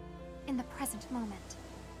fully, in the present moment.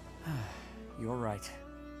 You're right.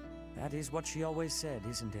 That is what she always said,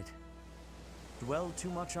 isn't it? Dwell too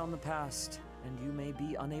much on the past, and you may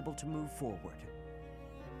be unable to move forward.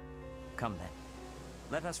 Come then.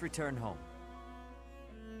 Let us return home.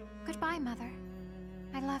 Goodbye, Mother.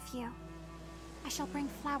 I love you. I shall bring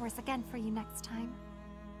flowers again for you next time.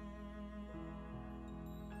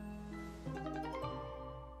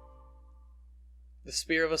 the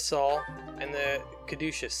Spear of Assault, and the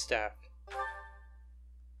Caduceus Staff.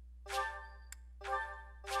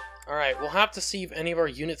 Alright, we'll have to see if any of our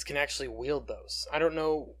units can actually wield those. I don't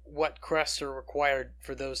know what crests are required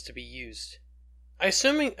for those to be used. I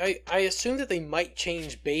assume that they might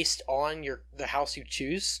change based on the house you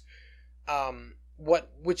choose,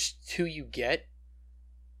 which two you get.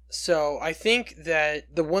 So I think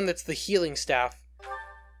that the one that's the healing staff,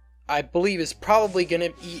 I believe, is probably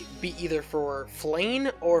going to be either for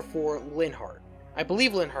Flane or for Linhardt. I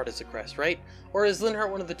believe Linhardt is a crest, right? Or is Linhardt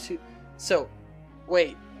one of the two? So,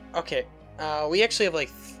 wait, okay. We actually have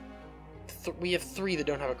like we have 3 that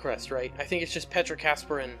don't have a crest, right? I think it's just Petra,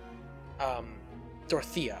 Casper, and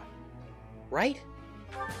Dorothea, right?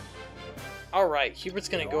 All right, Hubert's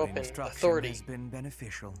gonna go up in authority. Has been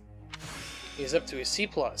beneficial. He's up to a C+.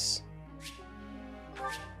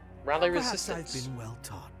 Rally Perhaps resistance. I've been well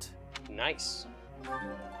taught. Nice.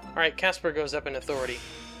 All right, Casper goes up in authority.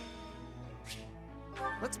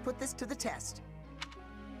 Let's put this to the test.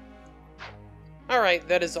 All right,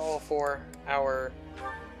 that is all for our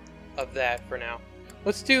of that for now.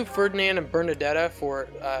 Let's do Ferdinand and Bernadetta for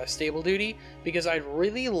stable duty, because I'd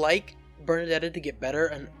really like Bernadetta to get better,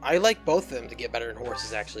 and I like both of them to get better in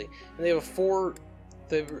horses, actually. And they have a 4...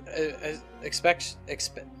 The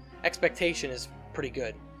expectation is pretty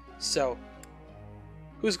good. So,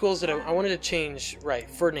 whose goals did I wanted to change? Right,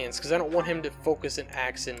 Ferdinand's, because I don't want him to focus in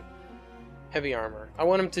axe and heavy armor. I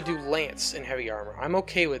want him to do lance and heavy armor. I'm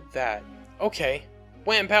okay with that. Okay.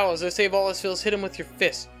 Wham Pow, as I save all his feels, hit him with your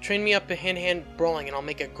fist. Train me up to hand-to-hand brawling and I'll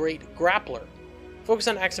make a great grappler. Focus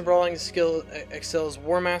on axe and brawling, skill excels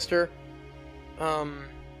War Master.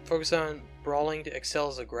 Focus on brawling to excel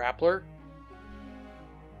as a grappler.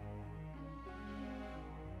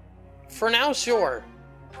 For now, sure.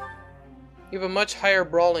 You have a much higher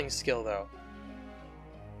brawling skill, though.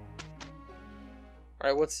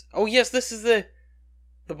 Alright, what's... Oh, yes, this is the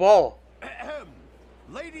ball. Ahem.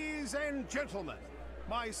 Ladies and gentlemen,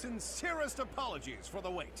 my sincerest apologies for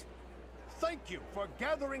the wait. Thank you for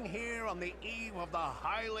gathering here on the eve of the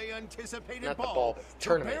highly anticipated Not the ball, but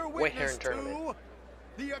tournament. White Heron tournament.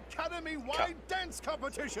 The Academy-wide dance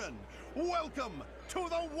competition. Welcome to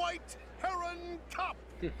the White Heron Cup.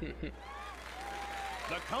 The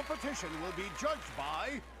competition will be judged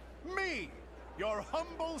by me, your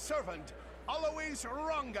humble servant, Alois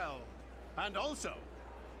Rangel, and also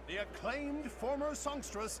the acclaimed former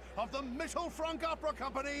songstress of the Mittelfrank Opera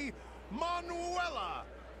Company, Manuela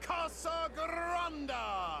Casagranda.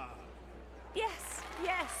 Yes,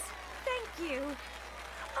 yes, thank you.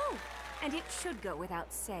 Oh, and it should go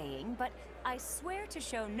without saying, but I swear to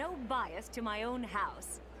show no bias to my own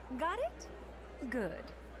house. Got it? Good.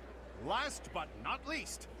 Last but not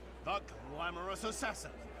least, the glamorous assassin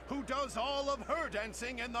who does all of her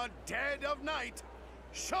dancing in the dead of night,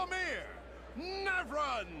 Shamir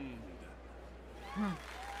Navrand.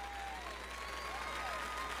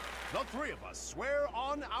 The 3 of us swear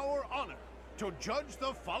on our honor to judge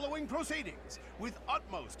the following proceedings with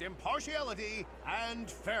utmost impartiality and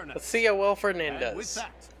fairness. Let's see how well Ferdinand And with does.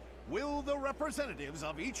 that, will the representatives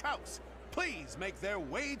of each house please make their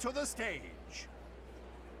way to the stage?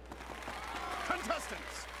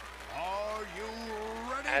 Contestants, are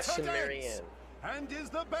you ready Ashton to dance? Marianne. And is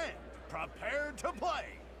the band prepared to play?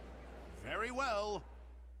 Very well.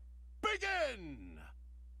 Begin!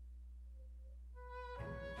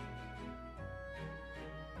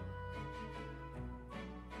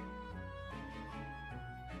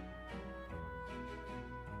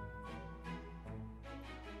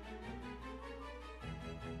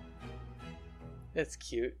 That's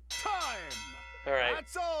cute. Time! Alright.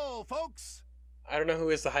 That's all, folks. I don't know who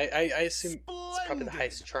is the high. I assume it's probably the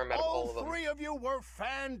highest charm out of all of them. All 3 of you were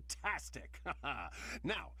fantastic.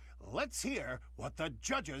 Now, let's hear what the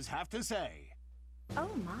judges have to say. Oh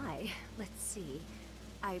my, let's see.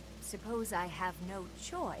 I suppose I have no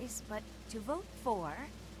choice but to vote for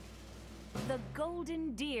the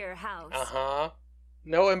Golden Deer House. Uh-huh.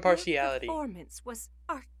 No impartiality. Your performance was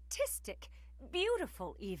artistic,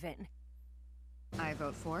 beautiful even. I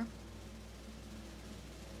vote for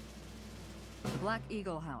the Black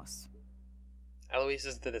Eagle House. Eloise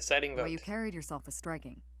is the deciding vote. Well, you carried yourself with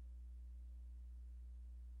striking.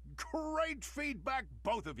 Great feedback,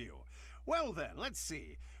 both of you. Well then, let's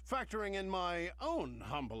see. Factoring in my own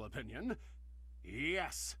humble opinion,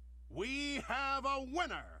 yes, we have a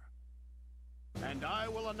winner. And I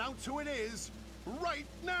will announce who it is right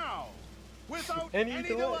now, without any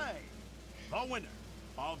delay. The winner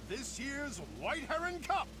of this year's White Heron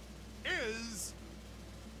Cup is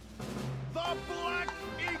the Black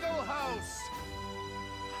Eagle House.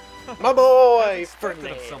 My boy, Expected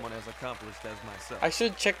Ferdinand. of someone as accomplished as myself. I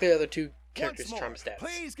should check the other two characters' Once more, trauma stats.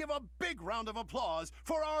 please give a big round of applause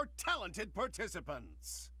for our talented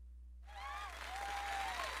participants.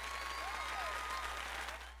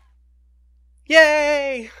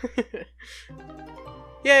 Yay!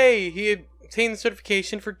 Yay! He obtained the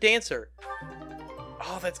certification for Dancer.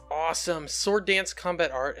 Oh, that's awesome. Sword Dance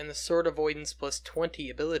Combat Art and the Sword Avoidance plus 20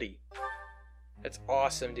 ability. That's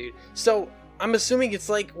awesome, dude. So, I'm assuming it's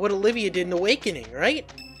like what Olivia did in Awakening, right?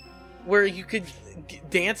 Where you could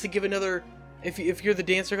dance and give another... If you're the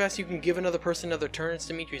dancer class, you can give another person another turn. It's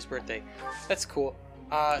Dimitri's birthday. That's cool.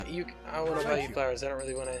 I want to buy you flowers. I don't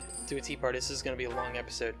really want to do a tea party. This is going to be a long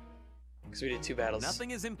episode. Because we did 2 battles.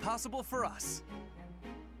 Nothing is impossible for us.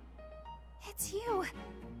 It's you.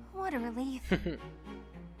 What a relief.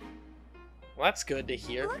 Well, that's good to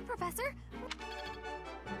hear. Look, Professor.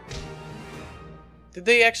 Did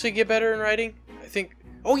they actually get better in writing? I think...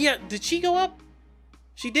 Oh yeah, did she go up?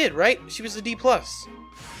 She did, right? She was a D+.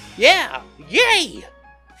 Yeah! Yay!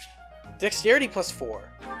 Dexterity plus 4.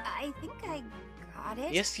 I think I got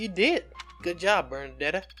it. Yes, you did. Good job,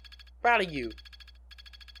 Bernadetta. Proud of you.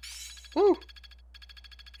 Woo!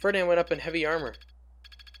 Ferdinand went up in heavy armor.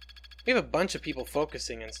 We have a bunch of people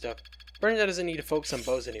focusing and stuff. Bernadette doesn't need to focus on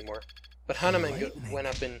bows anymore. But Hanuman went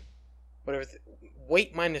up in... whatever...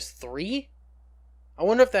 weight minus 3? I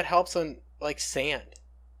wonder if that helps on, like, sand.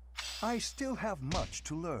 I still have much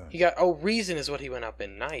to learn. He got... oh, reason is what he went up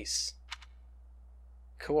in. Nice.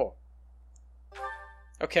 Cool.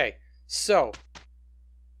 Okay, so...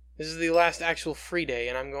 this is the last actual free day,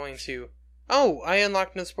 and I'm going to... oh, I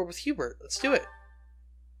unlocked another sport with Hubert. Let's do it.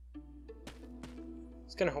 I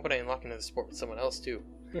was gonna hope I unlock another sport with someone else, too.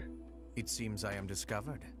 It seems I am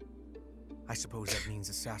discovered. I suppose that means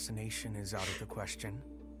assassination is out of the question.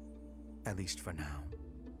 At least for now.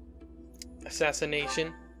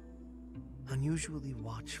 Assassination? Unusually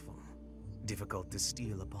watchful. Difficult to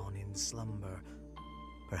steal upon in slumber.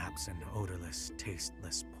 Perhaps an odorless,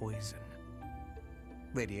 tasteless poison.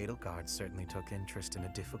 Lady Edelgard certainly took interest in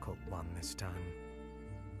a difficult one this time.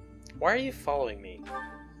 Why are you following me?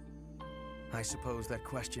 I suppose that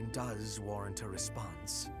question does warrant a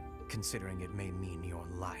response, considering it may mean your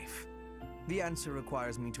life. The answer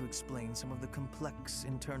requires me to explain some of the complex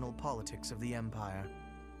internal politics of the Empire.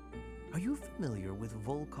 Are you familiar with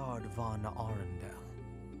Volkard von Arundel?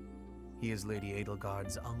 He is Lady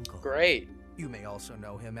Edelgard's uncle. Great. You may also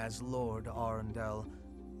know him as Lord Arundel,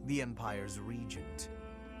 the Empire's regent.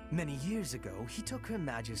 Many years ago, he took Her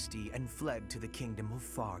Majesty and fled to the Kingdom of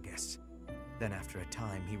Fargus. Then after a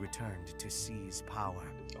time, he returned to seize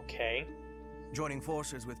power. Okay. Joining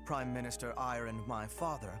forces with Prime Minister Ire and my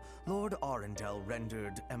father, Lord Arundel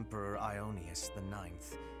rendered Emperor Ionius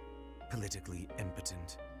IX politically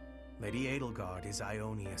impotent. Lady Edelgard is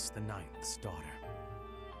Ionius IX's daughter.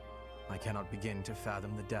 I cannot begin to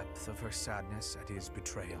fathom the depth of her sadness at his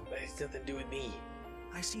betrayal. That has nothing to do with me.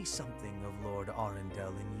 I see something of Lord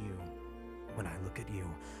Arundel in you. When I look at you,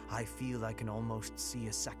 I feel I can almost see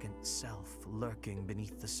a second self lurking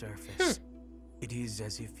beneath the surface. It is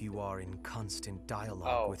as if you are in constant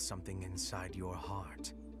dialogue with something inside your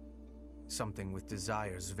heart. Something with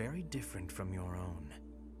desires very different from your own.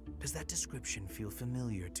 Does that description feel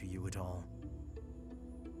familiar to you at all?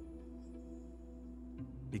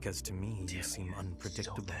 Because to me, you seem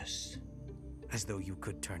unpredictable. As though you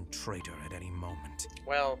could turn traitor at any moment.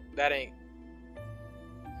 Well, that ain't...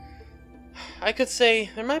 I could say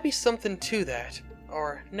there might be something to that.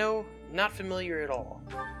 Or, no, not familiar at all.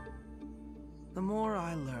 The more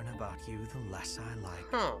I learn about you, the less I like.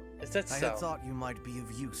 Huh, is that so? I had thought you might be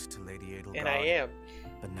of use to Lady Edelgard. And I am.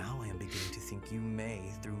 But now I am beginning to think you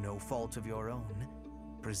may, through no fault of your own,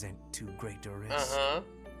 present too great a risk. Uh-huh.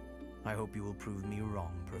 I hope you will prove me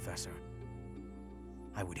wrong, Professor.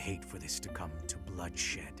 I would hate for this to come to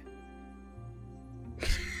bloodshed.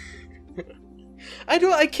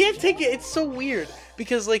 I can't take it. It's so weird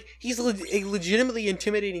because like he's a legitimately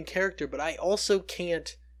intimidating character, but I also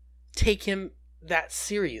can't take him that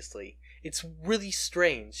seriously. It's really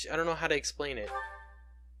strange. I don't know how to explain it.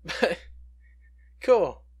 But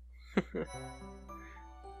cool.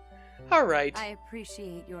 All right. I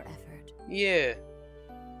appreciate your effort. Yeah.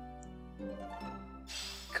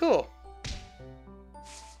 Cool.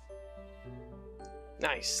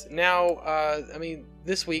 Nice. Now, I mean,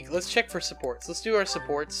 this week, let's check for supports. Let's do our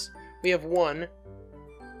supports. We have one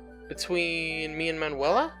between me and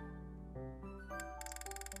Manuela?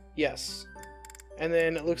 Yes. And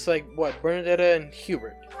then it looks like, what, Bernadetta and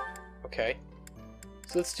Hubert. Okay.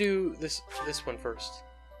 So let's do this one first.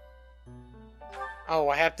 Oh,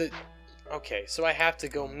 I have to... Okay, so I have to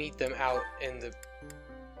go meet them out in the...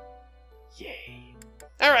 Yay.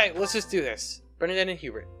 Alright, let's just do this. Bernadette and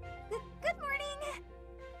Hubert. Good morning.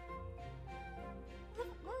 The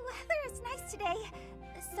weather is nice today.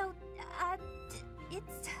 So,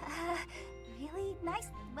 it's, really nice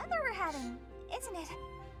weather we're having, isn't it?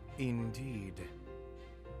 Indeed.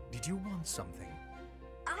 Did you want something?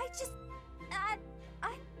 I'm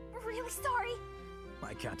really sorry.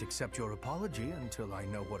 I can't accept your apology until I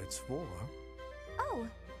know what it's for. Oh,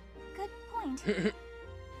 good point.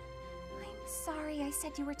 I'm sorry I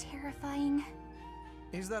said you were terrifying.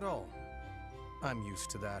 Is that all? I'm used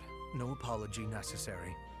to that. No apology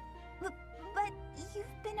necessary. But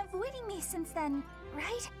you've been avoiding me since then,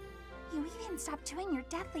 right? You even stopped doing your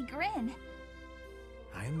deathly grin.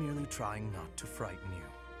 I am merely trying not to frighten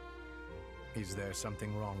you. Is there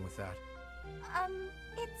something wrong with that?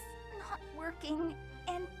 It's not working.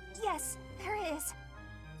 And yes, there is.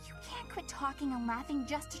 You can't quit talking and laughing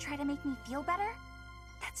just to try to make me feel better.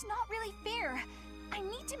 That's not really fair. I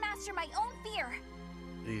need to master my own fear.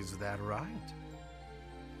 Is that right?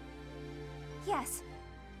 Yes.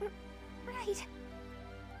 Right.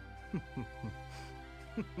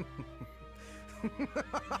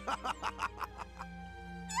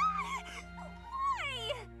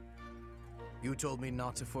 Why? You told me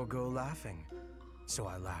not to forego laughing, so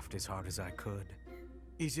I laughed as hard as I could.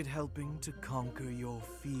 Is it helping to conquer your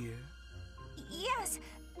fear? Yes.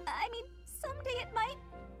 I mean, someday it might.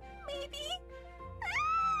 Maybe.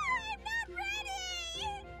 I'm not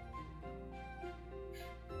ready!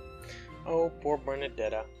 Oh, poor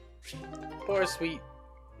Bernadetta. Poor sweet,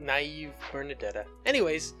 naive Bernadetta.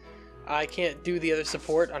 Anyways, I can't do the other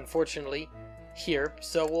support, unfortunately, here.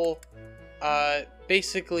 So we'll,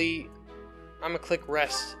 basically, I'm gonna click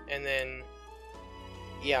rest, and then,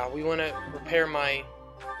 yeah, we want to repair my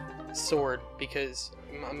sword, because,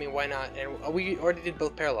 I mean, why not? And we already did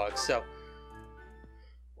both paralogues, so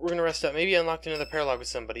we're gonna rest up. Maybe I unlocked another paralogue with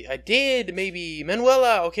somebody. I did, maybe.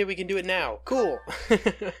 Manuela! Okay, we can do it now. Cool.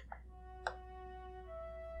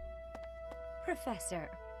 Professor,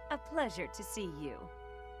 a pleasure to see you.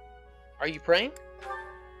 Are you praying?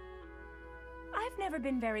 I've never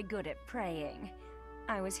been very good at praying.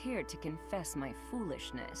 I was here to confess my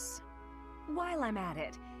foolishness. While I'm at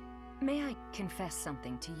it, may I confess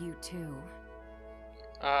something to you too?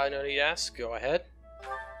 No need to ask. Go ahead.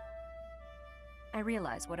 I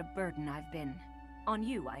realize what a burden I've been. On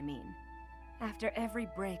you, I mean. After every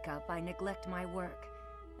breakup, I neglect my work,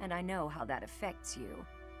 and I know how that affects you.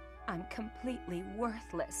 I'm completely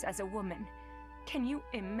worthless as a woman. Can you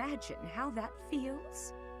imagine how that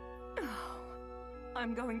feels? Oh,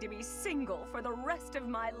 I'm going to be single for the rest of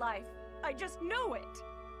my life. I just know it.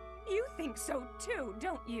 You think so too,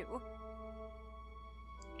 don't you?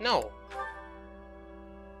 No.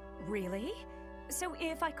 Really? So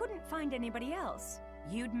if I couldn't find anybody else,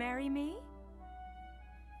 you'd marry me?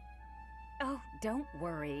 Oh, don't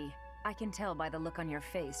worry. I can tell by the look on your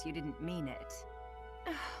face you didn't mean it.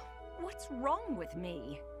 What's wrong with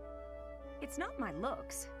me? It's not my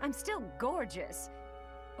looks. I'm still gorgeous.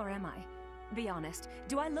 Or am I? Be honest.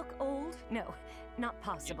 Do I look old? No, not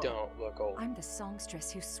possible. You don't look old. I'm the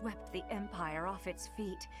songstress who swept the Empire off its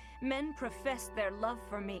feet. Men professed their love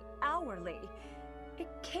for me hourly. It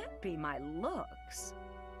can't be my looks.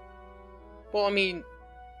 Well, I mean,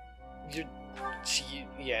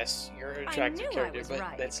 yes, you're an attractive character, but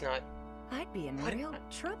right. That's not. I'd be in real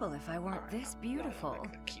trouble if I weren't this beautiful. I'm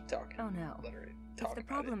not gonna keep talking. Oh no. Let her If talk the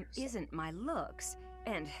about problem it isn't my looks,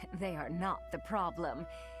 and they are not the problem,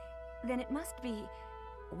 then it must be,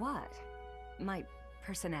 what? My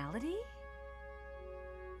personality?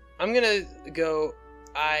 I'm gonna go,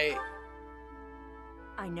 I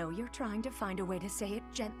know you're trying to find a way to say it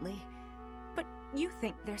gently, but you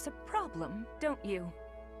think there's a problem, don't you?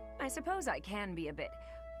 I suppose I can be a bit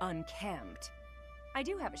unkempt. I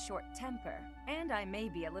do have a short temper, and I may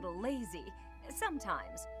be a little lazy,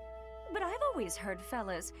 sometimes. But I've always heard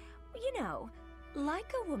fellas, you know,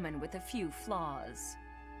 like a woman with a few flaws.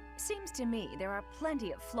 Seems to me there are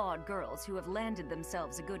plenty of flawed girls who have landed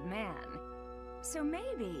themselves a good man. So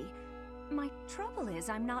maybe my trouble is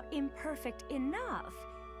I'm not imperfect enough.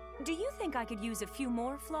 Do you think I could use a few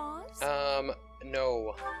more flaws?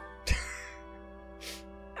 No.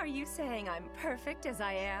 Are you saying I'm perfect as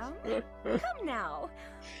I am? Come now.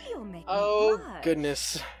 You'll make me Oh, blush.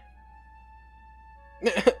 goodness.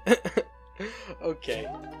 Okay.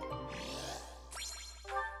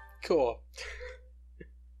 Cool.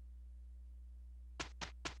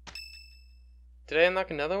 Did I unlock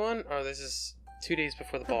another one? Or this is 2 days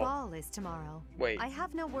before the ball? The ball is tomorrow. Wait. I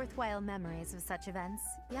have no worthwhile memories of such events,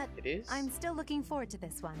 yet It is? I'm still looking forward to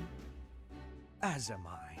this one. As am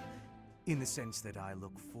I. In the sense that I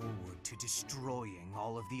look forward to destroying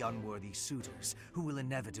all of the unworthy suitors who will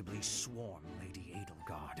inevitably swarm Lady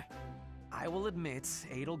Edelgard. I will admit,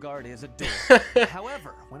 Edelgard is a dork.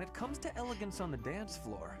 However, when it comes to elegance on the dance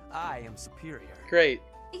floor, I am superior. Great.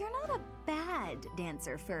 You're not a bad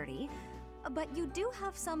dancer, Ferdy, but you do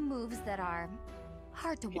have some moves that are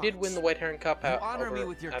hard to watch. He did win the White Heron Cup You honor me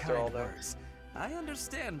with your after all kind that. words. I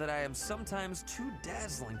understand that I am sometimes too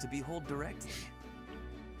dazzling to behold directly.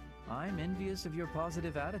 I'm envious of your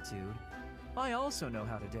positive attitude. I also know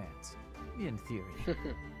how to dance, in theory.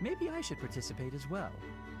 Maybe I should participate as well.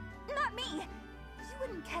 Not me! You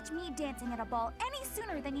wouldn't catch me dancing at a ball any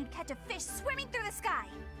sooner than you'd catch a fish swimming through the sky!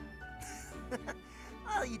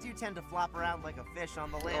 Well, you do tend to flop around like a fish on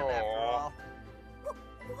the land after all.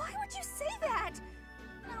 Why would you say that?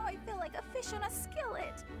 Now I feel like a fish on a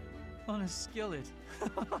skillet. On a skillet.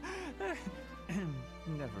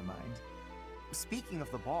 Never mind. Speaking of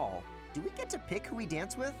the ball, do we get to pick who we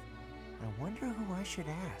dance with? I wonder who I should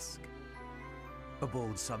ask. A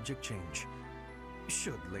bold subject change.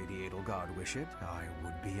 Should Lady Edelgard wish it, I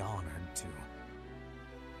would be honored to.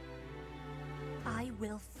 I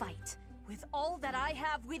will fight with all that I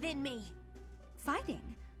have within me.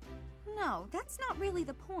 Fighting? No, that's not really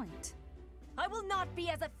the point. I will not be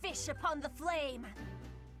as a fish upon the flame.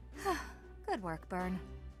 Good work, Byrne.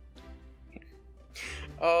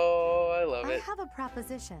 Oh, I love I it. have a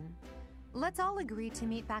proposition. Let's all agree to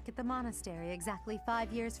meet back at the monastery exactly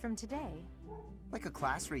 5 years from today. Like a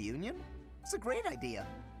class reunion? It's a great idea.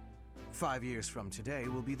 5 years from today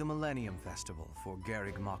will be the Millennium Festival for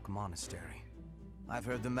Garrigmach Monastery. I've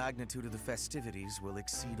heard the magnitude of the festivities will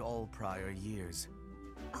exceed all prior years.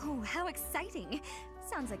 Oh, how exciting!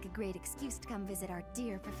 Sounds like a great excuse to come visit our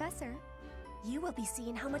dear professor. You will be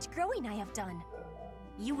seeing how much growing I have done.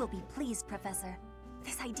 You will be pleased, Professor.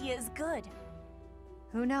 This idea is good.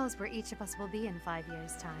 Who knows where each of us will be in 5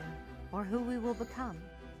 years' time, or who we will become.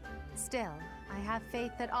 Still, I have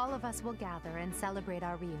faith that all of us will gather and celebrate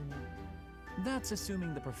our reunion. That's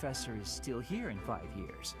assuming the professor is still here in 5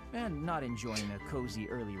 years, and not enjoying a cozy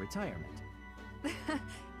early retirement.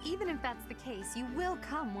 Even if that's the case, you will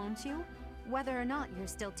come, won't you? Whether or not you're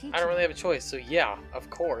still teaching. I don't really have a choice, so yeah, of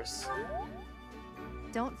course.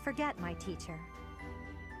 Don't forget, my teacher.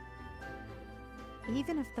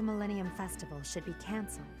 Even if the Millennium Festival should be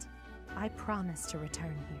cancelled, I promise to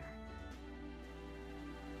return here.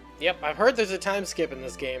 Yep, I've heard there's a time skip in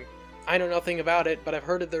this game. I know nothing about it, but I've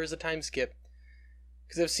heard that there is a time skip.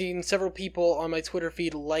 Because I've seen several people on my Twitter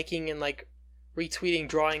feed liking and like retweeting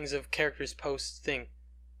drawings of characters post thing.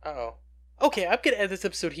 Uh-oh. Okay, I'm gonna end this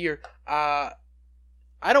episode here. I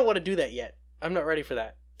don't want to do that yet. I'm not ready for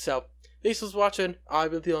that. So, thanks for watching. I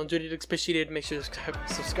really enjoyed it, appreciated it. Make sure to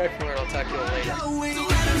subscribe for more, and I'll talk to you all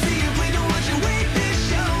later.